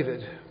of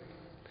David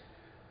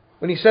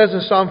when he says in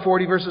Psalm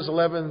 40 verses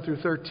 11 through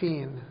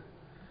 13,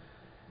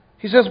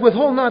 he says,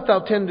 "Withhold not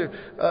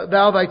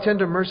thou thy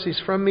tender mercies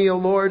from me, O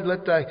Lord.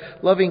 Let thy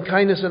loving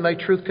kindness and thy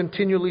truth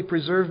continually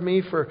preserve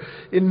me, for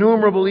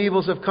innumerable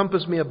evils have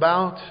compassed me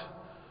about.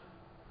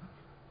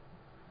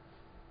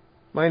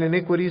 Mine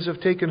iniquities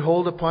have taken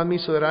hold upon me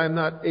so that I am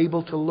not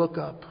able to look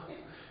up."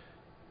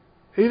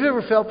 Have you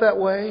ever felt that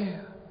way?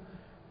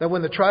 That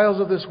when the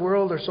trials of this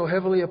world are so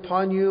heavily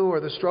upon you,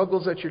 or the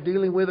struggles that you're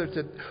dealing with,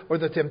 or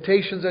the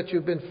temptations that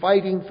you've been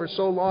fighting for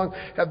so long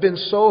have been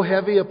so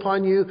heavy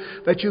upon you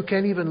that you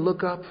can't even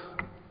look up?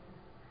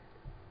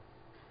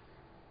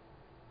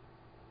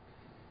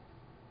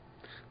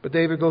 But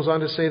David goes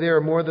on to say, "They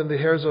are more than the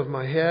hairs of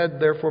my head,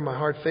 therefore my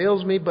heart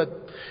fails me." But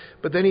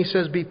then he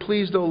says, "Be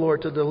pleased, O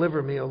Lord, to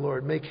deliver me, O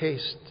Lord. Make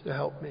haste to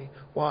help me."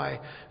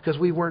 Why? Because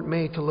we weren't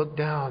made to look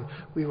down.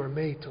 We were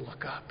made to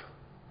look up.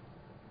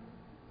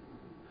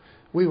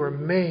 We were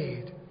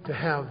made to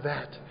have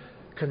that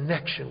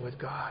connection with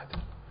God.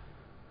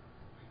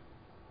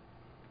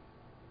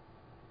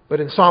 But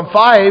in Psalm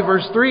 5,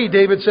 verse 3,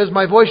 David says,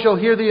 "My voice shalt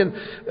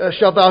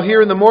thou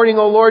hear in the morning,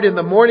 O Lord. In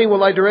the morning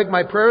will I direct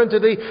my prayer unto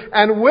thee,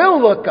 and will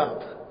look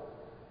up."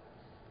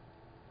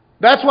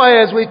 That's why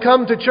as we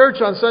come to church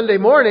on Sunday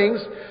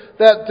mornings,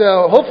 that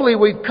hopefully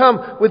we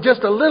come with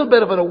just a little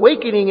bit of an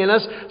awakening in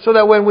us, so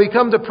that when we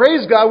come to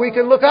praise God, we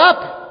can look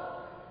up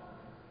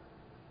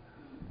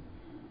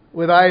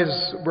with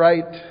eyes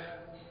bright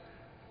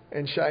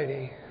and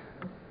shiny.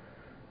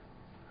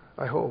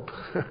 I hope.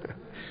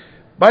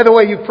 By the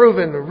way, you've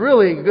proven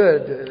really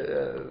good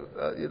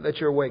that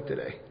you're awake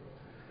today.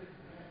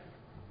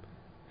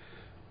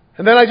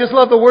 And then I just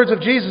love the words of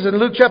Jesus in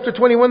Luke chapter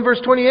 21, verse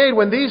 28.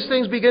 When these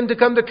things begin to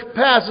come to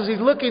pass, as He's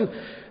looking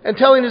and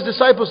telling His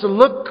disciples to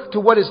look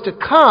to what is to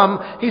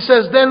come, He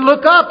says, "Then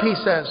look up," He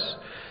says,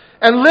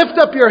 "and lift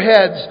up your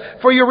heads,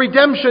 for your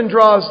redemption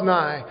draws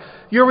nigh."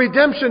 Your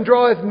redemption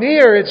draweth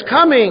near. It's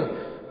coming.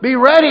 Be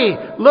ready.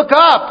 Look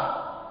up.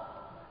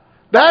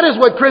 That is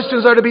what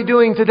Christians are to be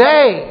doing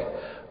today.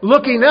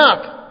 Looking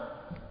up.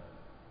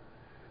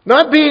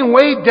 Not being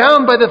weighed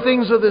down by the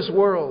things of this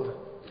world.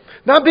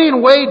 Not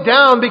being weighed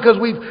down because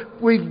we've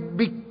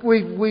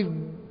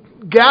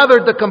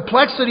gathered the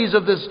complexities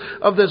of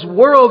this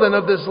world and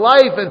of this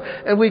life,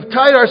 and we've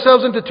tied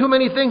ourselves into too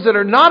many things that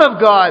are not of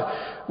God.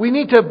 We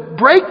need to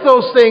break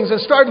those things and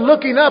start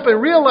looking up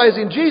and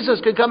realizing Jesus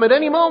can come at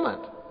any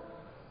moment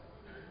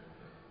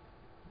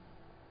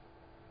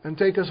and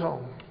take us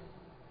home.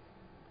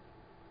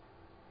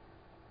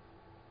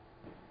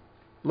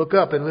 Look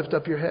up and lift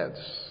up your heads.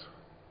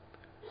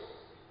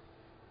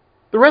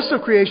 The rest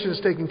of creation is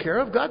taken care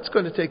of. God's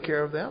going to take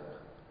care of them.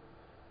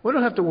 We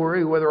don't have to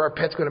worry whether our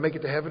pet's going to make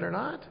it to heaven or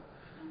not.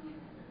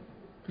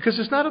 Because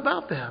it's not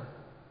about them.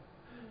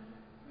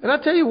 And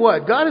I'll tell you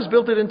what, God has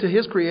built it into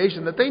His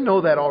creation that they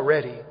know that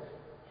already.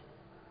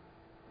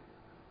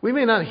 We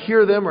may not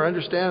hear them or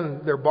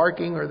understand their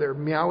barking or their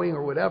meowing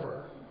or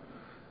whatever.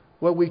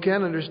 What we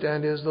can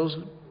understand is those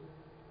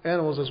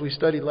animals, as we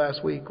studied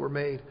last week, were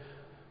made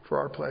for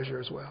our pleasure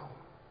as well.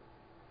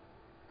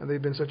 And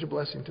they've been such a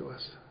blessing to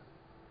us.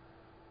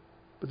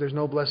 But there's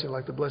no blessing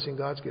like the blessing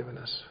God's given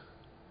us.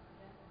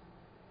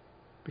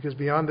 Because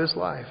beyond this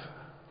life,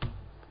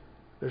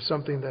 there's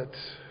something that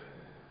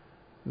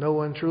no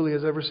one truly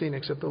has ever seen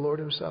except the Lord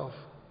Himself.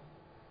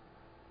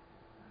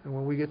 And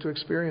when we get to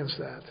experience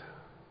that,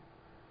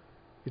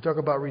 you talk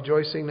about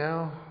rejoicing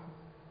now,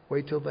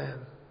 wait till then.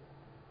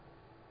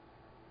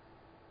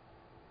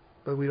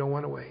 But we don't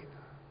want to wait.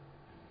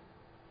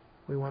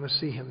 We want to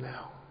see Him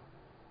now.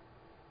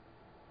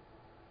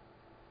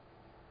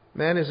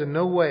 Man is in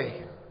no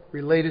way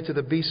related to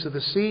the beasts of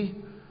the sea,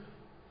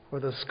 or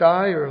the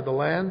sky, or the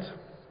land.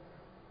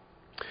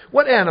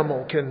 What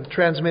animal can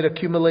transmit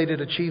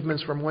accumulated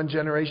achievements from one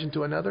generation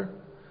to another?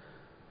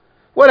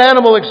 What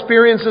animal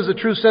experiences a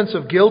true sense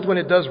of guilt when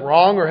it does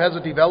wrong or has a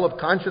developed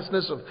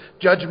consciousness of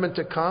judgment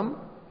to come?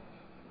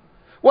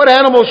 What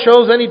animal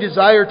shows any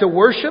desire to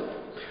worship?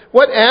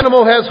 What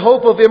animal has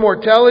hope of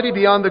immortality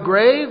beyond the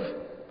grave?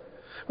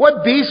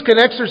 What beast can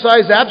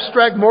exercise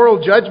abstract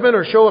moral judgment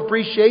or show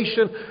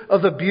appreciation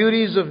of the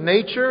beauties of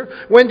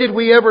nature? When did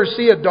we ever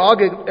see a dog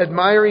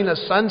admiring a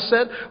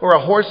sunset or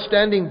a horse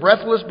standing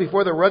breathless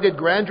before the rugged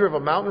grandeur of a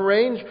mountain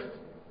range?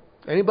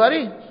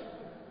 Anybody?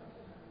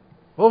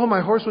 Oh,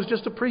 my horse was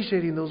just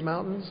appreciating those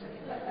mountains.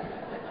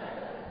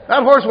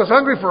 That horse was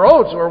hungry for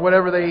oats or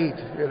whatever they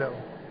eat, you know.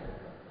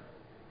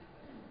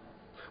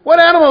 What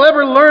animal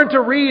ever learned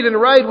to read and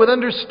write with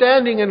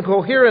understanding and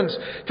coherence,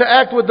 to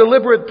act with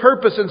deliberate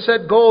purpose and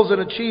set goals and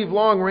achieve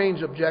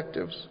long-range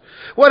objectives?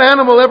 What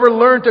animal ever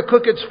learned to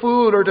cook its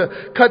food or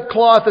to cut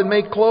cloth and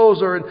make clothes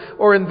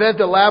or invent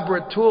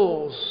elaborate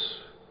tools?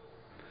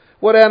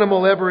 What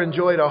animal ever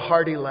enjoyed a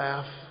hearty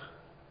laugh?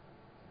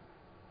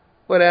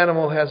 What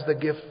animal has the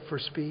gift for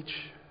speech?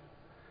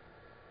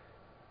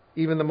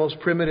 Even the most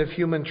primitive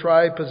human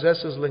tribe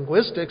possesses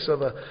linguistics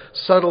of a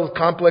subtle,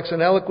 complex,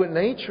 and eloquent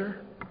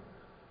nature.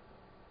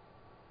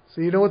 So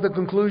you know what the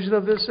conclusion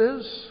of this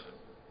is?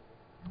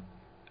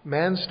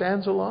 Man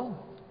stands alone,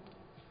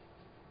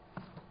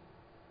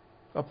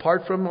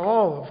 apart from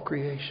all of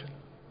creation.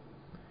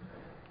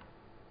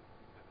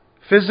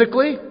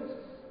 Physically,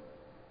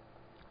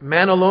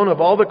 man alone of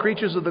all the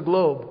creatures of the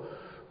globe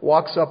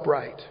walks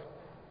upright.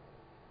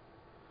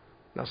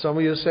 Now some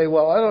of you say,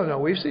 well, I don't know.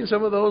 We've seen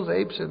some of those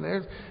apes in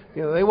there.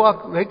 You know,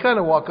 they kind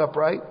of walk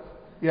upright.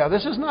 Yeah,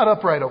 this is not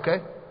upright, okay?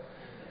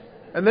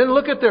 And then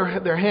look at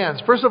their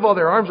hands. First of all,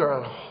 their arms are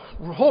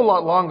a whole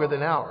lot longer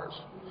than ours.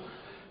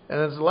 And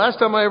it's the last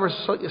time I ever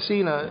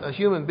seen a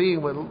human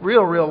being with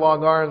real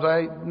long arms,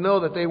 I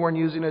know that they weren't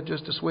using it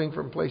just to swing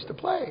from place to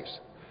place.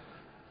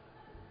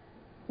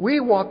 We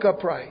walk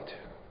upright.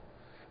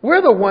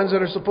 We're the ones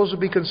that are supposed to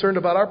be concerned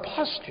about our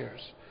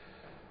postures.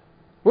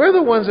 We're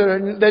the ones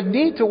that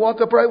need to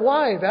walk upright.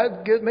 Why?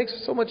 That makes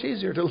it so much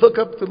easier to look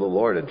up to the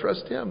Lord and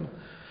trust Him.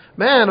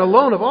 Man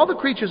alone of all the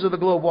creatures of the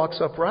globe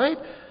walks upright.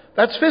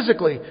 That's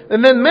physically.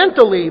 And then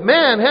mentally,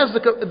 man has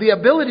the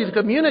ability to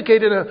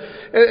communicate in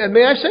and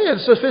may I say, a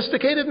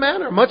sophisticated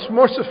manner, much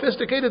more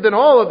sophisticated than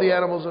all of the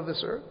animals of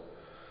this earth.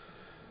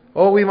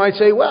 Oh, we might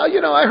say, well,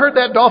 you know, I heard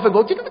that dolphin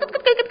go,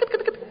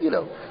 you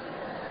know.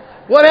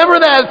 Whatever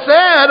that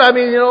said, I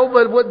mean, you know,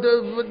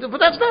 but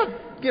that's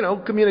not, you know,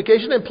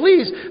 communication. And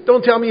please,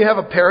 don't tell me you have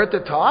a parrot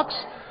that talks.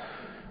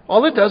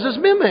 All it does is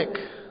mimic.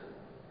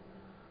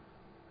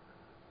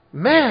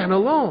 Man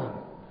alone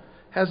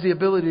has the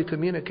ability to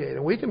communicate.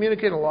 And we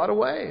communicate in a lot of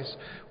ways.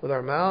 With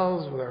our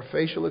mouths, with our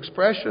facial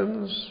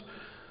expressions,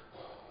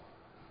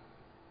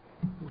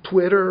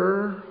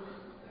 Twitter,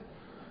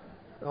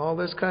 all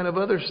this kind of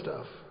other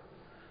stuff.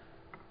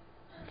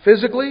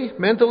 Physically,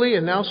 mentally,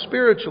 and now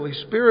spiritually.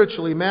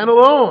 Spiritually, man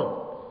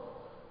alone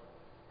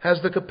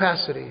has the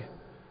capacity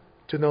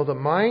to know the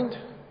mind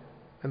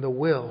and the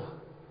will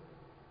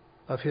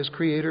of his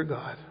Creator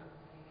God.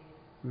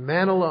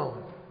 Man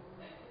alone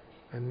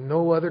and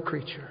no other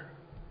creature.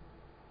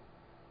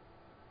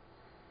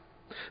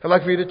 I'd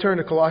like for you to turn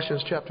to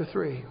Colossians chapter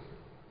 3.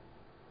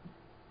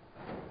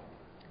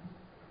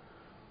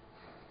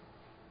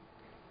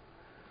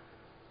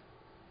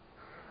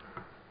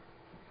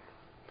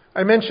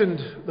 I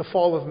mentioned the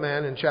fall of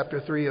man in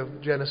chapter 3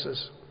 of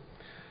Genesis.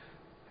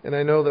 And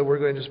I know that we're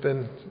going to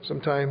spend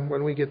some time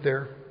when we get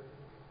there,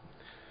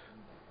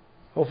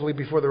 hopefully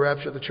before the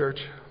rapture of the church.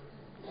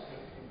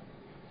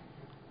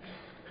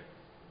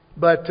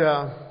 But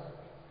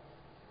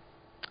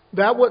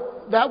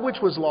that which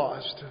was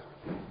lost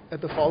at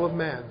the fall of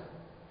man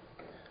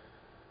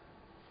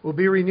will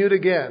be renewed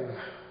again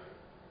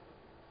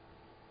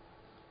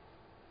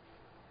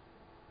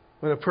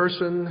when a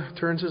person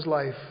turns his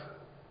life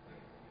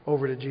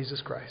over to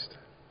Jesus Christ.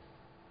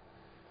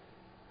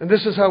 And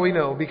this is how we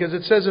know, because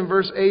it says in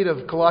verse 8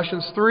 of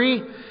Colossians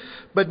 3,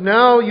 "But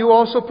now you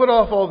also put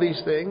off all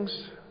these things,"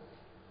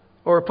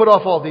 or put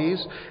off all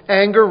these: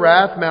 anger,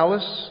 wrath,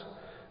 malice,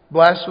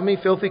 blasphemy,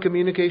 filthy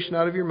communication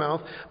out of your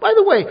mouth. By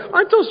the way,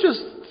 aren't those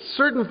just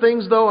certain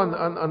things, though,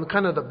 on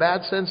kind of the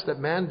bad sense that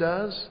man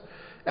does?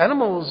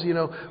 Animals,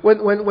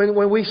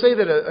 when we say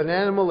that an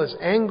animal is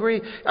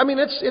angry, I mean,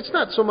 it's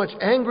not so much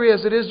angry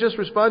as it is just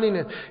responding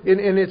in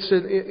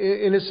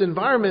its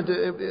environment,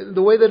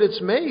 the way that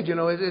it's made.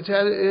 It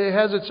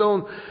has its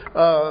own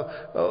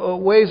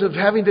ways of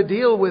having to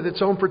deal with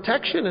its own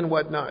protection and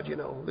whatnot.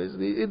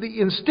 The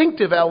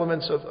instinctive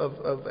elements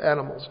of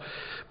animals,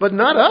 but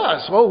not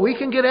us. Oh, we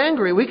can get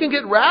angry, we can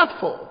get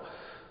wrathful.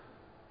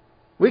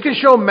 We can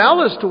show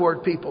malice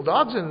toward people.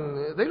 Dogs,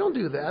 they don't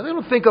do that. They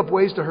don't think up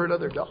ways to hurt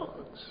other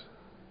dogs.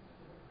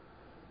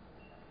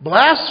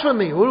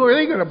 Blasphemy. Who are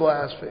they going to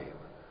blaspheme?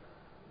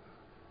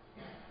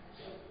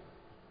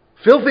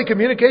 Filthy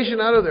communication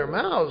out of their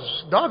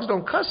mouths. Dogs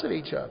don't cuss at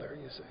each other,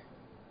 you see.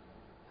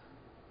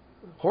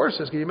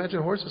 Horses. Can you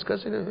imagine horses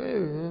cussing?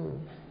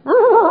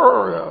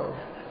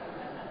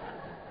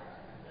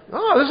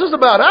 Oh, this is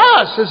about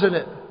us, isn't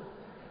it?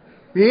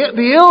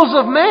 The ills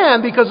of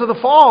man because of the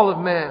fall of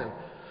man.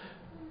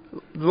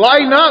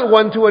 Lie not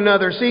one to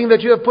another, seeing that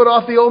you have put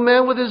off the old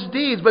man with his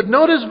deeds. But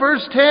notice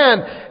verse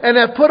 10, "And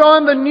have put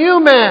on the new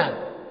man,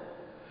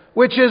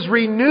 which is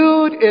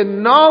renewed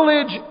in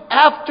knowledge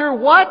after"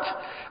 what?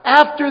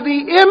 After the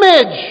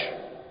image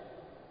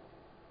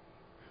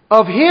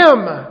of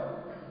Him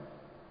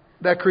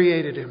that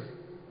created him.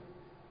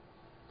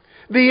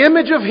 The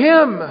image of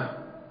Him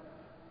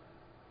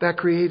that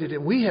created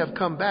him. We have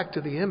come back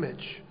to the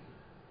image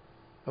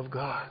of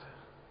God.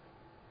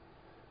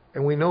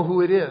 And we know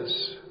who it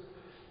is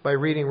by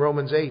reading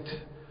Romans 8.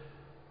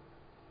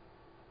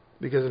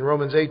 Because in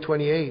Romans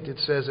 8:28 it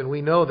says, "And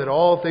we know that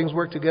all things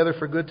work together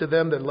for good to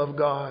them that love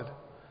God,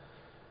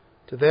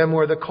 to them who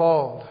are the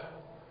called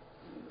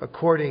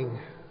according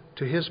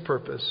to His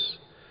purpose.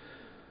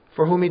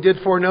 For whom He did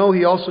foreknow,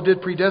 He also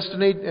did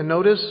predestinate," and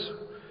notice,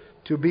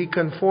 "to be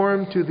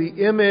conformed to the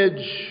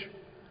image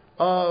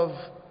of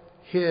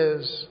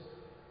His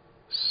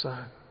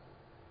Son,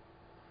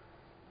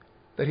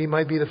 that He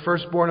might be the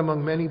firstborn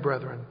among many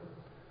brethren."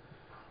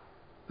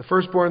 The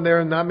firstborn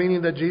there, not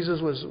meaning that Jesus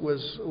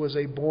was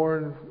a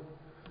born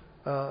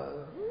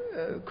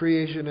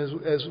creation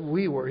as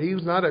we were. He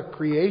was not a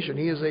creation.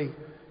 He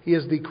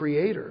is the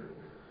Creator.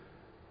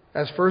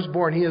 As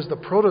firstborn, He is the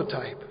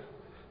prototype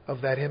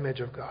of that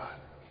image of God.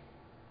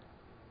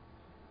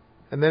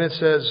 And then it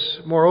says,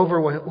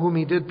 "Moreover, whom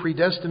He did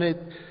predestinate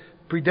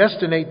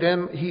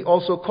them, He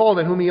also called,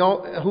 and whom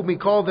He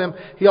called them,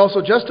 He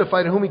also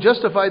justified, and whom He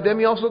justified them,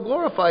 He also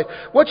glorified."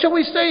 What shall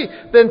we say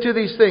then to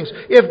these things?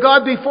 If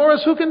God be for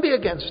us, who can be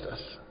against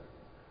us?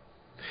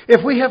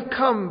 If we have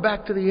come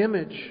back to the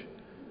image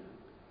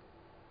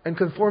and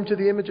conformed to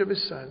the image of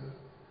His Son,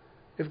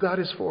 if God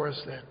is for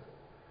us, then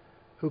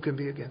who can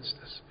be against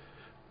us?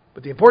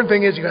 But the important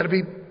thing is you've got to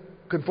be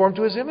conformed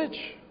to His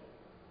image.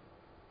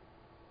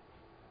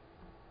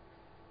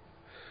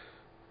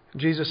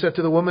 Jesus said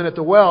to the woman at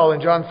the well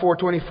in John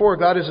 4:24,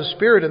 "God is a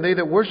spirit, and they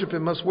that worship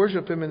Him must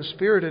worship Him in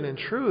spirit and in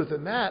truth."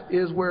 And that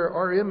is where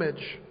our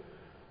image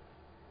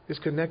is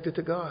connected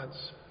to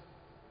God's.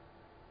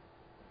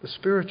 The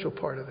spiritual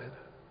part of it.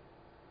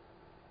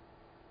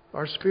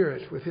 Our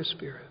spirit with His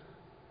Spirit.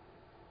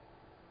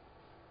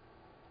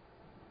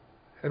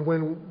 And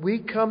when we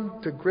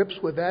come to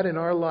grips with that in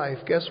our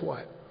life, guess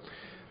what?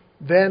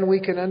 Then we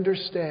can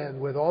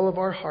understand with all of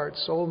our heart,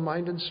 soul,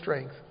 mind, and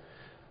strength,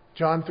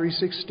 John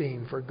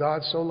 3:16, "For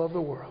God so loved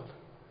the world,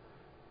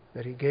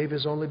 that He gave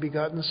His only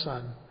begotten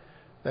Son,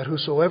 that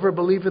whosoever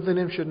believeth in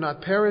Him should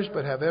not perish,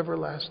 but have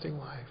everlasting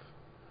life."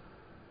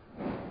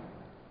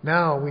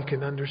 Now we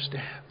can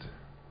understand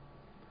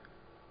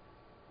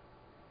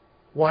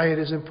why it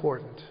is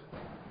important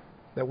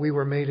that we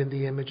were made in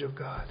the image of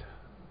God.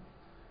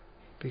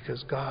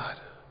 Because God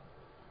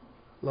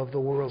loved the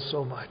world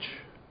so much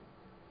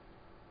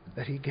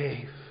that He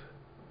gave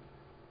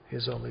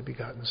His only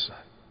begotten Son.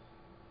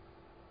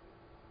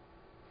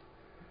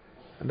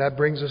 And that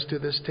brings us to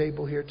this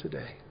table here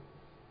today.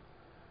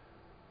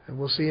 And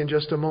we'll see in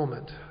just a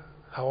moment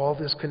how all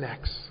this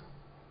connects.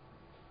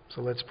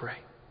 So let's pray.